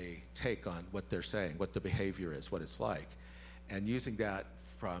a take on what they're saying, what the behavior is, what it's like. And using that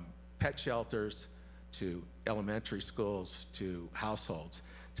from pet shelters to elementary schools to households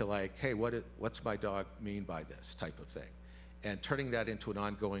to like, hey, what's my dog mean by this type of thing? And turning that into an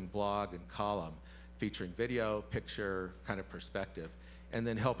ongoing blog and column featuring video, picture, kind of perspective, and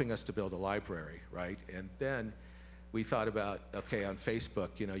then helping us to build a library, right? And then we thought about, okay, on Facebook,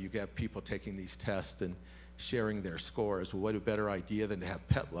 you have people taking these tests and sharing their scores. Well, what a better idea than to have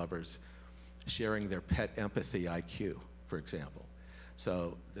pet lovers sharing their pet empathy IQ, for example.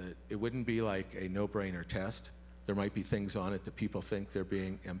 So it wouldn't be like a no-brainer test. There might be things on it that people think they're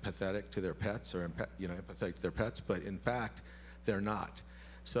being empathetic to their pets or empathetic to their pets, but in fact, they're not.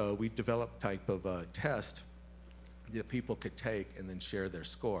 So we developed a type of test that people could take and then share their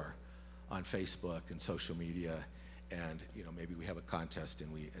score on Facebook and social media. And maybe we have a contest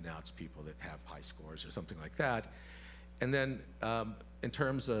and we announce people that have high scores or something like that. And then in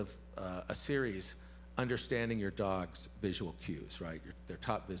terms of a series, understanding your dog's visual cues, right? Their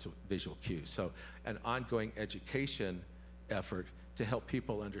top visual cues. So an ongoing education effort to help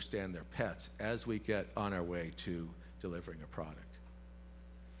people understand their pets as we get on our way to delivering a product.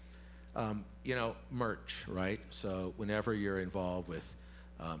 You know, merch, right? So whenever you're involved with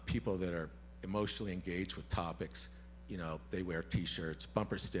people that are emotionally engaged with topics, you know, they wear t-shirts,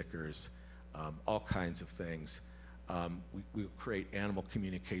 bumper stickers, all kinds of things. We create animal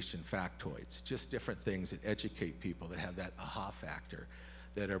communication factoids, just different things that educate people, that have that aha factor,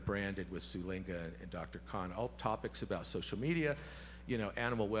 that are branded with Zoolingua and Dr. Khan. All topics about social media. You know,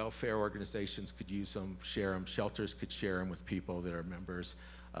 animal welfare organizations could use them, share them. Shelters could share them with people that are members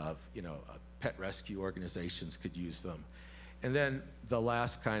of, you know, pet rescue organizations could use them. And then the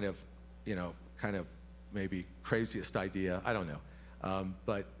last kind of, you know, maybe craziest idea, I don't know,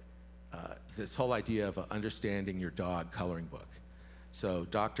 but this whole idea of understanding your dog coloring book. So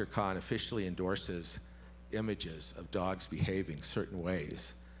Dr. Khan officially endorses images of dogs behaving certain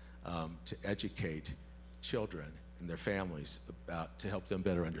ways to educate children and their families about, to help them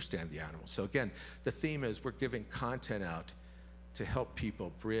better understand the animals. So again, the theme is we're giving content out to help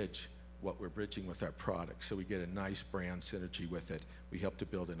people bridge what we're bridging with our products. So we get a nice brand synergy with it. We help to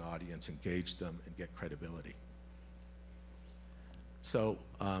build an audience, engage them, and get credibility. So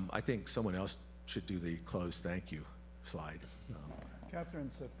I think someone else should do the close thank you slide.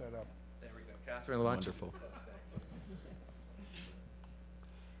 Katherine set that up. There we go. Katherine, wonderful.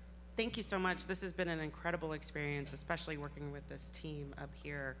 Thank you so much. This has been an incredible experience, especially working with this team up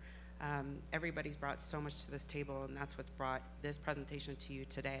here. Everybody's brought so much to this table, and that's what's brought this presentation to you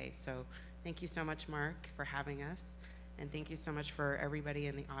today. So thank you so much, Mark, for having us. And thank you so much for everybody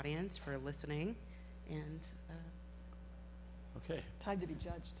in the audience for listening. And Okay. Time to be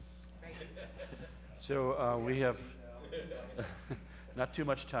judged. right. So we have not too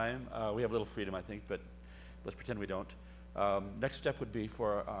much time. We have a little freedom, I think, but let's pretend we don't. Next step would be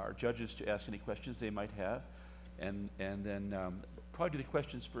for our judges to ask any questions they might have, and then probably do the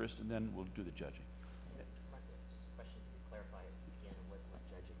questions first, and then we'll do the judging. Just a question, can you clarify again what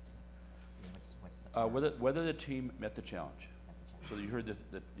judging? I mean, what's Whether the team met the challenge. So you heard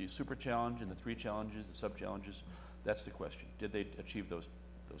the super challenge and the 3 challenges, the sub challenges. That's the question. Did they achieve those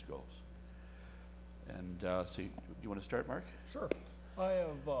goals? And so you want to start, Mark? Sure. I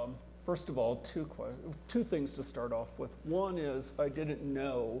have, first of all, two things to start off with. One is I didn't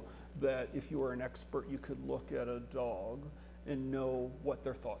know that if you were an expert, you could look at a dog and know what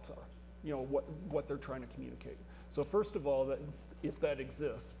their thoughts are, you know, what they're trying to communicate. So first of all, that if that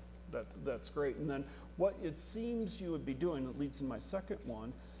exists, that's great. And then what it seems you would be doing, that leads to my second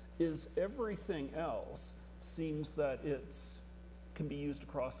one, is everything else seems that can be used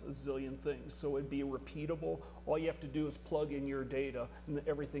across a zillion things. So it'd be repeatable. All you have to do is plug in your data, and then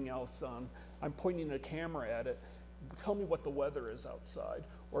everything else, I'm pointing a camera at it, tell me what the weather is outside,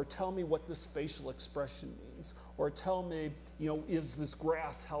 or tell me what this facial expression means, or tell me, you know, is this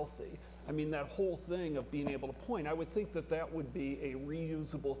grass healthy? I mean, that whole thing of being able to point, I would think that that would be a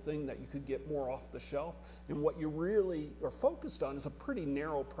reusable thing that you could get more off the shelf. And what you really are focused on is a pretty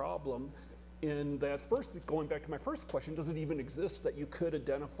narrow problem. In that first, going back to my first question, does it even exist that you could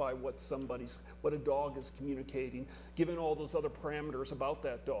identify what a dog is communicating, given all those other parameters about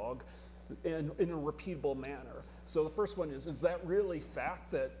that dog, in a repeatable manner? So the first one is that really fact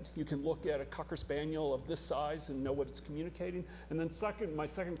that you can look at a Cocker Spaniel of this size and know what it's communicating? And then my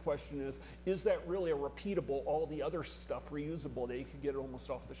second question is that really a repeatable, all the other stuff reusable that you could get almost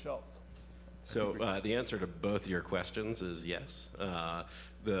off the shelf? So the answer to both your questions is yes.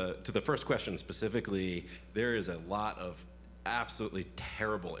 To the first question specifically, there is a lot of absolutely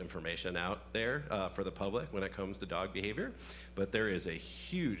terrible information out there for the public when it comes to dog behavior, but there is a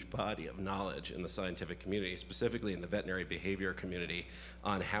huge body of knowledge in the scientific community, specifically in the veterinary behavior community,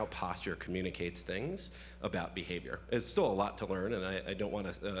 on how posture communicates things about behavior. It's still a lot to learn, and I don't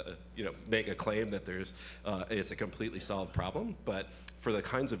want to make a claim that it's a completely solved problem, but for the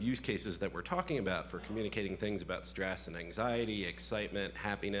kinds of use cases that we're talking about for communicating things about stress and anxiety, excitement,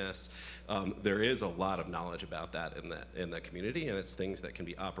 happiness, there is a lot of knowledge about that in the community, and it's things that can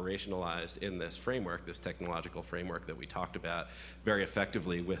be operationalized in this framework, this technological framework that we talked about very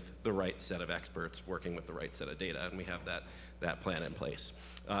effectively with the right set of experts working with the right set of data, and we have that plan in place.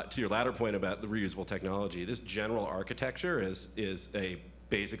 To your latter point about the reusable technology, this general architecture is a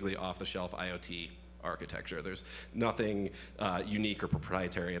basically off-the-shelf IoT architecture. There's nothing unique or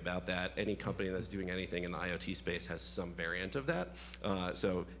proprietary about that. Any company that's doing anything in the IoT space has some variant of that.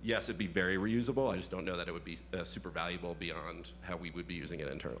 So yes, it'd be very reusable. I just don't know that it would be super valuable beyond how we would be using it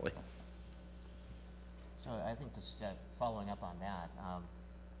internally. So I think just following up on that,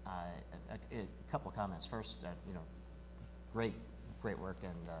 a couple of comments. First, great work,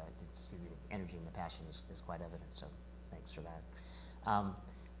 and to see the energy and the passion is quite evident. So Thanks for that.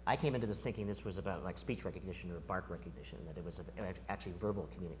 I came into this thinking this was about like speech recognition or bark recognition, that it was actually verbal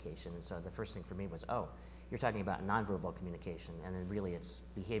communication. And so the first thing for me was, oh, you're talking about nonverbal communication, and then really it's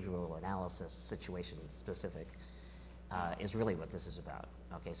behavioral analysis, situation specific, is really what this is about.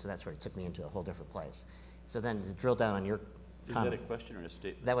 Okay, so that's where it took me into a whole different place. So then to drill down on your Is that a question or a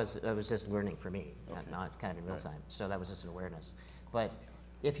statement? that was just learning for me, Okay. not kind of in real Right. time. So that was just an awareness. But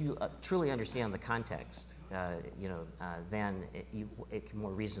if you truly understand the context, then it can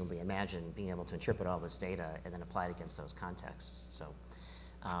more reasonably imagine being able to interpret all this data and then apply it against those contexts. So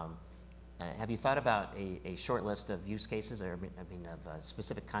have you thought about a short list of use cases, or of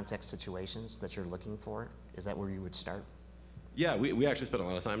specific context situations that you're looking for? Is that where you would start? Yeah, we actually spent a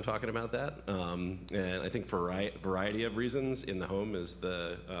lot of time talking about that, and I think for a variety of reasons, in the home is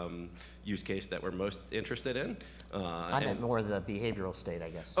the use case that we're most interested in. I meant more the behavioral state, I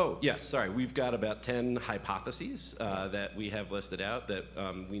guess. Oh, yes, sorry. We've got about 10 hypotheses that we have listed out that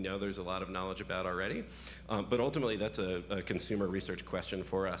we know there's a lot of knowledge about already. But ultimately, that's a consumer research question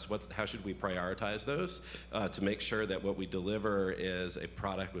for us. How should we prioritize those to make sure that what we deliver is a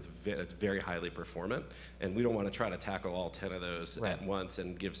product that's very highly performant? And we don't want to try to tackle all 10 of those at once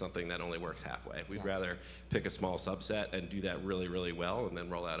and give something that only works halfway. We'd rather pick a small subset and do that really, really well, and then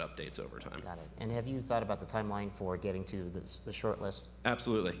roll out updates over time. Got it. And have you thought about the timeline for getting to the short list?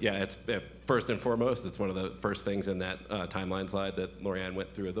 Absolutely. Yeah, it's first and foremost, it's one of the first things in that timeline slide that Lorien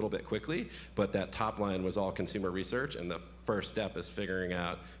went through a little bit quickly, but that top line was all consumer research, and the first step is figuring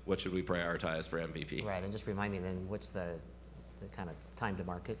out what should we prioritize for MVP. Right, and just remind me then, what's the kind of time to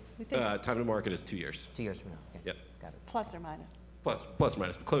market? Time to market is 2 years. 2 years from now. Okay. Yep. Got it. Plus or minus. Plus or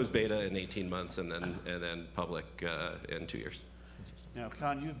minus. Closed beta in 18 months, and then public in 2 years. Now,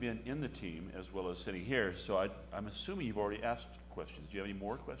 Con, you've been in the team as well as sitting here, so I'm assuming you've already asked questions. Do you have any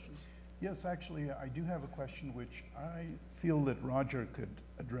more questions? Yes, actually, I do have a question which I feel that Roger could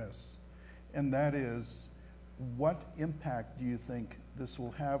address, and that is, what impact do you think this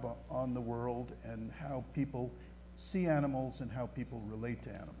will have on the world and how people see animals and how people relate to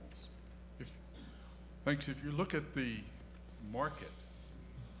animals? Thanks. If you look at the market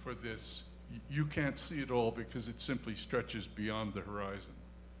for this, you can't see it all because it simply stretches beyond the horizon.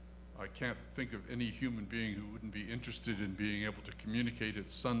 I can't think of any human being who wouldn't be interested in being able to communicate at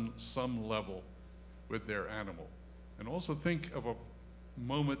some level with their animal. And also think of a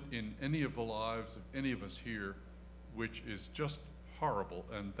moment in any of the lives of any of us here which is just horrible,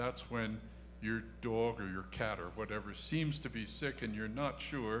 and that's when your dog or your cat or whatever seems to be sick and you're not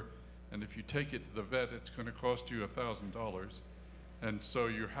sure, and if you take it to the vet, it's going to cost you $1,000. And so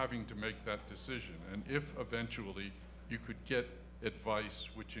you're having to make that decision. And if eventually you could get advice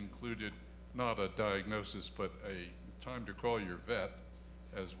which included not a diagnosis, but a time to call your vet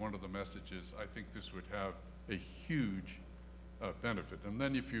as one of the messages, I think this would have a huge benefit. And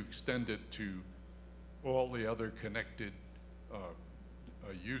then if you extend it to all the other connected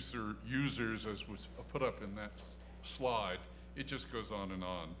users, as was put up in that slide, it just goes on.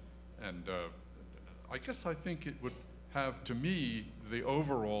 And I guess I think it would have, to me, the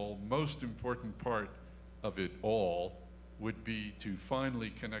overall most important part of it all would be to finally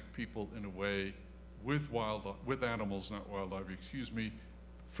connect people in a way with animals, not wildlife, excuse me,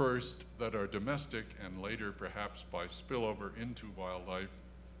 first that are domestic and later perhaps by spillover into wildlife,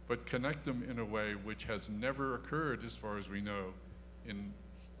 but connect them in a way which has never occurred, as far as we know,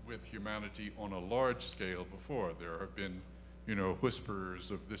 with humanity on a large scale before. There have been whisperers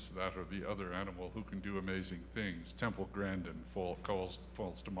of this, that, or the other animal who can do amazing things. Temple Grandin falls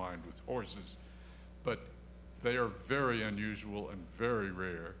to mind with horses. But they are very unusual and very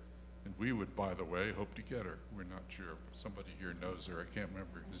rare. And we would, by the way, hope to get her. We're not sure. Somebody here knows her. I can't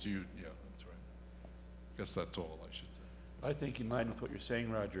remember. Is you? Yeah, that's right. I guess that's all I should say. I think in line with what you're saying,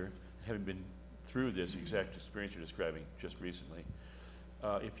 Roger, having been through this exact experience you're describing just recently,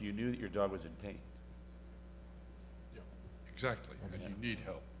 if you knew that your dog was in pain. Exactly, and you need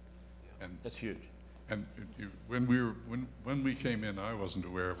help. And that's huge. And when we came in, I wasn't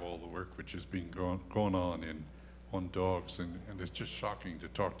aware of all the work which has been going on dogs, and it's just shocking to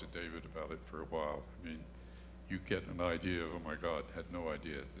talk to David about it for a while. I mean, you get an idea of, oh my God, had no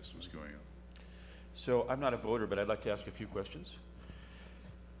idea this was going on. So I'm not a voter, but I'd like to ask a few questions.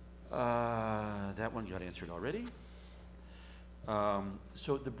 That one got answered already.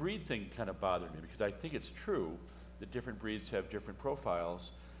 So the breed thing kind of bothered me because I think it's true that different breeds have different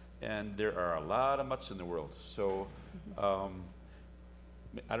profiles, and there are a lot of mutts in the world. So I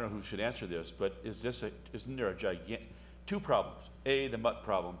don't know who should answer this, but isn't there a gigantic, two problems? A, the mutt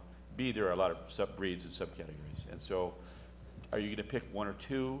problem. B, there are a lot of sub-breeds and subcategories. And so Are you going to pick one or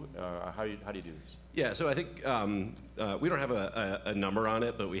two? How do you do this? Yeah, so I think we don't have a number on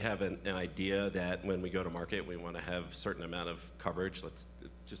it, but we have an idea that when we go to market, we want to have a certain amount of coverage. Let's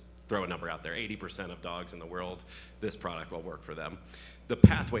just throw a number out there. 80% of dogs in the world, this product will work for them. The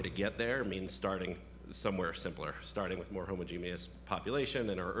pathway to get there means starting somewhere simpler, starting with more homogeneous population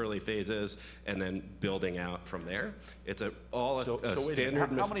in our early phases, and then building out from there. It's a standard.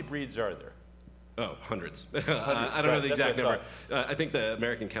 How many breeds are there? Oh, hundreds. I don't know the exact number. I think the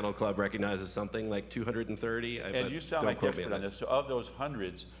American Kennel Club recognizes something like 230. And you sound like the expert on this. So of those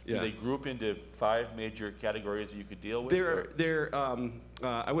hundreds, do they group into 5 major categories that you could deal with?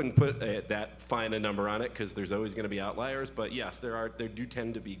 I wouldn't put that fine a number on it because there's always going to be outliers. But yes, there do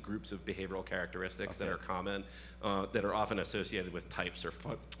tend to be groups of behavioral characteristics that are common, that are often associated with types or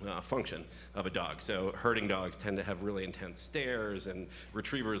function of a dog. So herding dogs tend to have really intense stares, and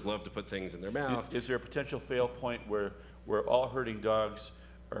retrievers love to put things in their mouth. Is there a potential fail point where all herding dogs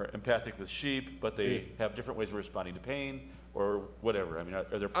are empathic with sheep, but they have different ways of responding to pain, or whatever? I mean, are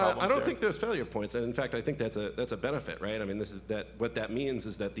there problems I don't there? think there's failure points, and in fact, I think that's a benefit, right? I mean, what that means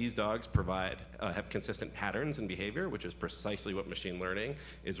is that these dogs have consistent patterns in behavior, which is precisely what machine learning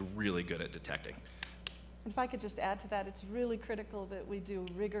is really good at detecting. If I could just add to that, it's really critical that we do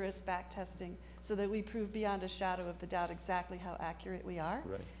rigorous back testing so that we prove beyond a shadow of the doubt exactly how accurate we are.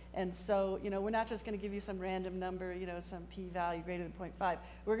 Right. And so, we're not just going to give you some random number, some p-value greater than 0.5.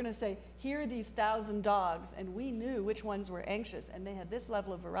 We're going to say, here are these 1,000 dogs, and we knew which ones were anxious, and they had this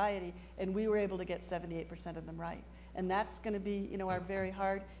level of variety, and we were able to get 78% of them right. And that's going to be, our very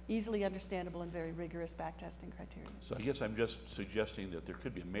hard, easily understandable, and very rigorous backtesting criteria. So I guess I'm just suggesting that there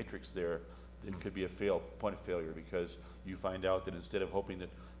could be a matrix there that could be a point of failure, because you find out that instead of hoping that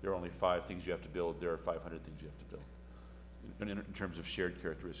there are only 5 things you have to build, there are 500 things you have to build. In terms of shared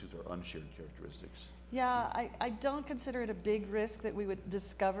characteristics or unshared characteristics. Yeah, I don't consider it a big risk that we would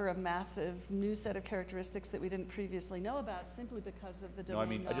discover a massive new set of characteristics that we didn't previously know about simply because of the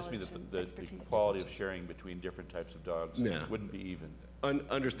domain I just mean knowledge that the quality of sharing between different types of dogs wouldn't be even.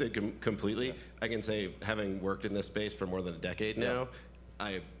 Understood completely. Yeah. I can say, having worked in this space for more than a decade now,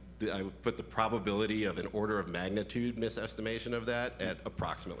 I would put the probability of an order of magnitude misestimation of that at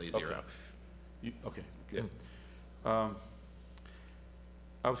approximately 0. Okay, good.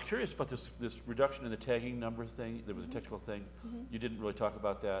 I was curious about this reduction in the tagging number thing. There was a technical thing. You didn't really talk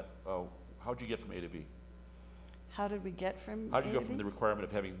about that. How did you get from A to B? How did we get from How did you go from the requirement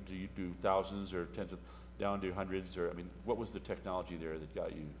of having to do thousands or tens of down to hundreds? Or, I mean, what was the technology there that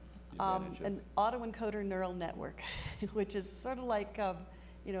got you the advantage of? An autoencoder neural network, which is sort of like a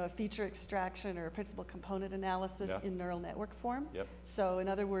feature extraction or a principal component analysis in neural network form. Yep. So in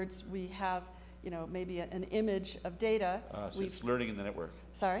other words, we have maybe an image of data. So it's learning in the network.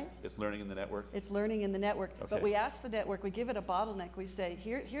 Sorry? It's learning in the network? It's learning in the network. Okay. But we ask the network, we give it a bottleneck. We say,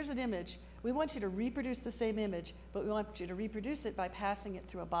 here's an image. We want you to reproduce the same image, but we want you to reproduce it by passing it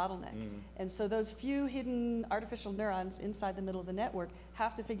through a bottleneck. And so those few hidden artificial neurons inside the middle of the network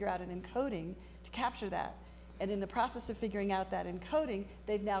have to figure out an encoding to capture that. And in the process of figuring out that encoding,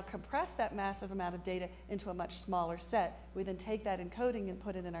 they've now compressed that massive amount of data into a much smaller set. We then take that encoding and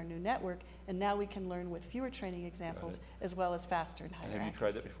put it in our new network, and now we can learn with fewer training examples as well as faster and higher accuracy. Have you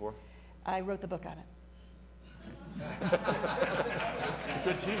tried that before? I wrote the book on it.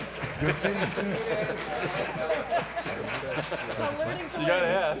 Good team. Good team. Well, learning to You gotta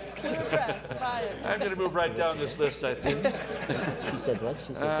ask. Clear press, buy it. I'm gonna move right down this list, I think. She said what?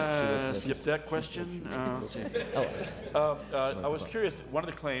 She said Skip that question. Let's see. I was curious, one of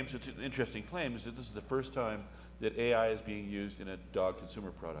the claims, it's an interesting claim, is that this is the first time that AI is being used in a dog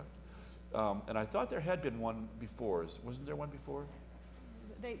consumer product. And I thought there had been one before. Wasn't there one before?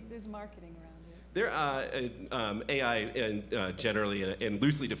 There's marketing around it. There, AI generally and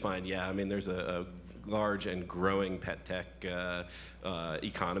loosely defined, yeah. I mean, there's a large and growing pet tech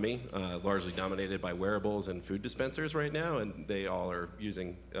economy, largely dominated by wearables and food dispensers right now, and they all are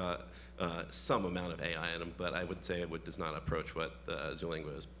using some amount of AI in them. But I would say it does not approach what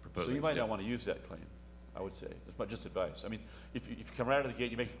Zoolingua is proposing. So you might not want to use that claim, I would say. It's just advice. I mean, if you come right out of the gate,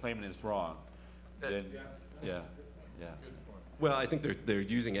 you make a claim and it's wrong, then yeah. Well, I think they're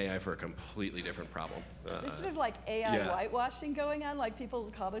using AI for a completely different problem. There's sort of like AI whitewashing going on, like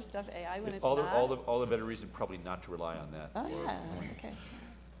people call their stuff AI when it's all not. the better reason probably not to rely on that. Oh, yeah, okay.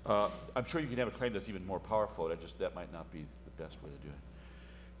 I'm sure you can have a claim that's even more powerful. That might not be the best way to do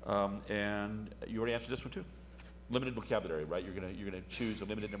it. And you already answered this one too. Limited vocabulary, right? You're gonna choose a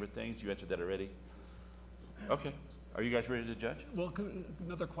limited number of things. You answered that already. Okay. Are you guys ready to judge? Well,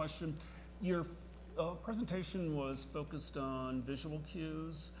 another question. Your presentation was focused on visual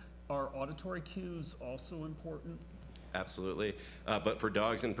cues. Are auditory cues also important? absolutely. But for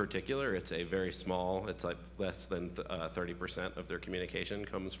dogs in particular, it's a very small, it's like less than 30% of their communication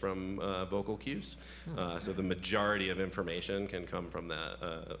comes from vocal cues. So the majority of information can come from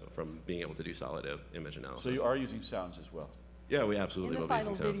that, from being able to do solid image analysis. So you are using sounds as well? Yeah, we absolutely In the will be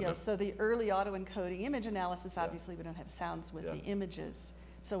final using sounds. video, so the early auto-encoding image analysis, obviously we don't have sounds with the images.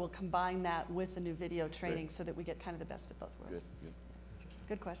 So we'll combine that with the new video training so that we get kind of the best of both worlds.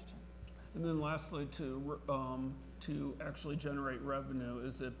 Good question. And then lastly, to actually generate revenue,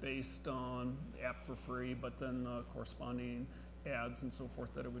 is it based on the app for free, but then corresponding ads and so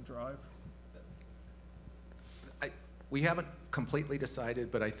forth that it would drive? We haven't completely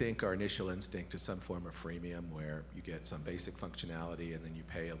decided, but I think our initial instinct is some form of freemium where you get some basic functionality and then you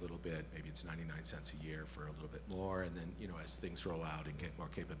pay a little bit, maybe it's 99 cents a year for a little bit more, and then, you know, as things roll out and get more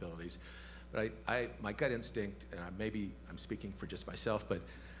capabilities. But my gut instinct, and maybe I'm speaking for just myself, but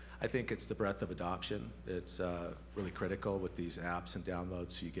I think it's the breadth of adoption. It's really critical with these apps and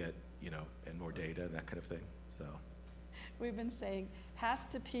downloads, so you get, you know, and more data and that kind of thing, so. We've been saying, has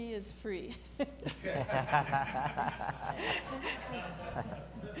to pee is free.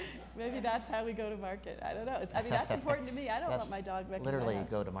 Maybe that's how we go to market. I don't know. I mean, that's important to me. I don't want my dog wrecking my literally house.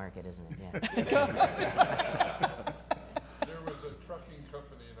 go to market, isn't it? Yeah. There was a trucking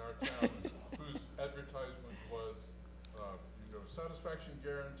company in our town whose advertisement was, you know, satisfaction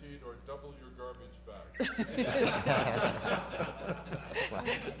guaranteed or double your garbage back.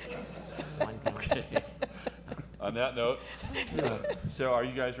 Okay. On that note, so are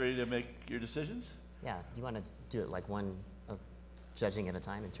you guys ready to make your decisions? Yeah. Do you want to do it like one judging at a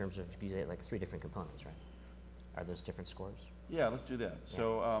time in terms of you say like 3 different components, right? Are those different scores? Yeah, let's do that.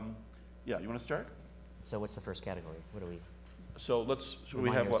 So, yeah, you want to start? So what's the first category? What do we? So let's. So we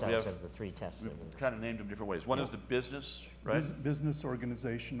remind have what we have. ourselves of the 3 tests. We've kind of named them different ways. One is the business, right? Business,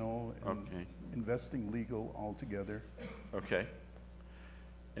 organizational, and Okay. investing, legal, all together. Okay.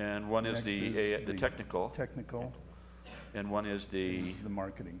 And one is Next the technical. Technical. And one is the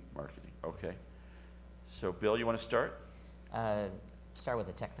marketing. marketing. Okay. So, Bill, you want to start? Start with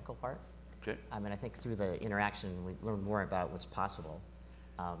the technical part. Okay. I mean, I think through the interaction, we learn more about what's possible.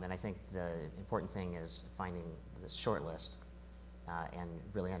 And I think the important thing is finding the short list and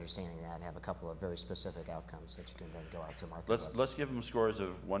really understanding that and have a couple of very specific outcomes that you can then go out to market with. Let's give them scores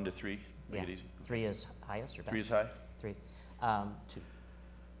of 1 to 3. Make it easy. 3 is highest or best? 3 is high. 3. 2.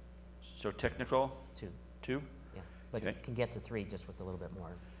 So technical. 2. 2. Yeah, but Okay. you can get to 3 just with a little bit more.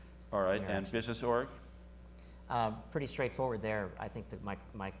 All right. And interaction. business org. Pretty straightforward there. I think that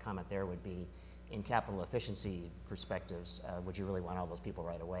my comment there would be, in capital efficiency perspectives, would you really want all those people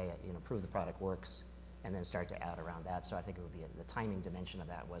right away? You know, prove the product works, and then start to add around that. So I think it would be the timing dimension of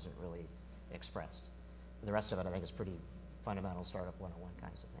that wasn't really expressed. The rest of it, I think, is pretty fundamental startup 101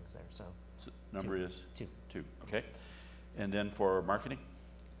 kinds of things there. So Number 2. is 2. 2. Okay. And then for marketing.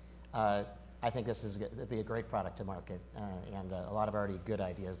 I think this is it'd be a great product to market, and a lot of already good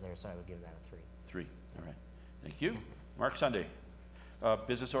ideas there. So I would give that a 3. 3. All right. Thank you. Mark Sunday.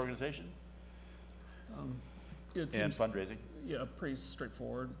 Business organization. It And seems, fundraising. yeah, pretty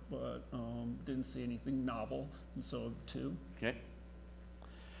straightforward, but didn't see anything novel, and so 2. Okay.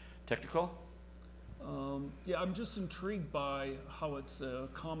 Technical. Yeah, I'm just intrigued by how it's a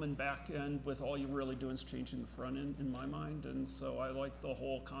common back end with all you're really doing is changing the front end in my mind, and so I like the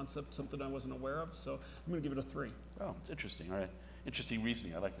whole concept, something I wasn't aware of, so I'm going to give it a 3. Oh, it's interesting. All right. Interesting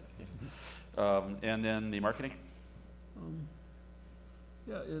reasoning. I like that. Okay. And then the marketing.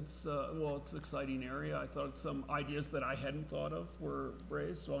 Yeah, it's it's an exciting area. I thought some ideas that I hadn't thought of were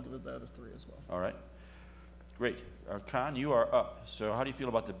raised, so I'll give it that as 3 as well. All right. Great. Con, you are up. So how do you feel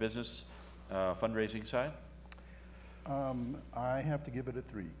about the business fundraising side? I have to give it a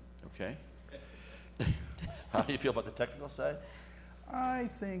 3. Okay. How do you feel about the technical side? I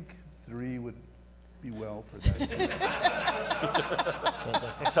think 3 would be well for that.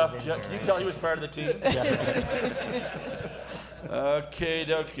 Tough. Can you tell he was part of the team? Okay,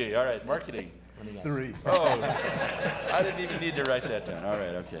 dokie. All right, marketing. 3. Oh, I didn't even need to write that down. All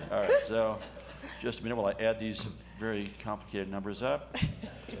right, okay. All right, so just a minute while I add these very complicated numbers up.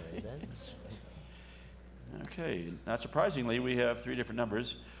 Okay, not surprisingly, we have 3 different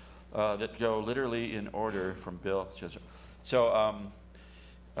numbers that go literally in order from Bill. So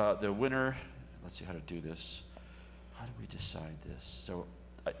the winner, let's see how to do this. How do we decide this? So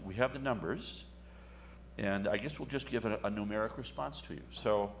we have the numbers, and I guess we'll just give a numeric response to you.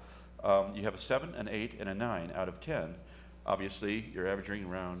 So you have a 7, an 8, and a 9 out of 10. Obviously, you're averaging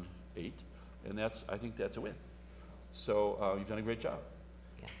around 8, and I think that's a win. So you've done a great job.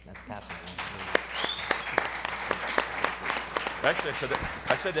 Yeah, that's passing. Actually,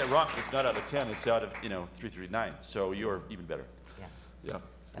 I said that wrong. It's not out of 10. It's out of 339. So you're even better. Yeah. Yeah.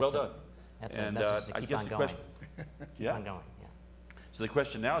 Well done. That's a message to keep on going. Keep on going. Yeah. So the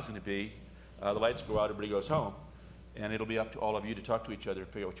question now is going to be, the lights go out, everybody goes home, and it'll be up to all of you to talk to each other and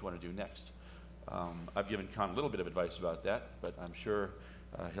figure out what you want to do next. I've given Con a little bit of advice about that, but I'm sure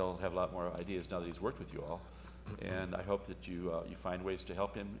he'll have a lot more ideas now that he's worked with you all. And I hope that you find ways to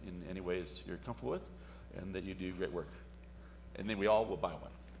help him in any ways you're comfortable with, and that you do great work. And then we all will buy one.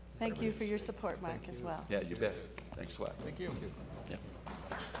 Thank you for your support, Mark, as well. Yeah, you bet. Thanks a lot. Thank you. Yeah.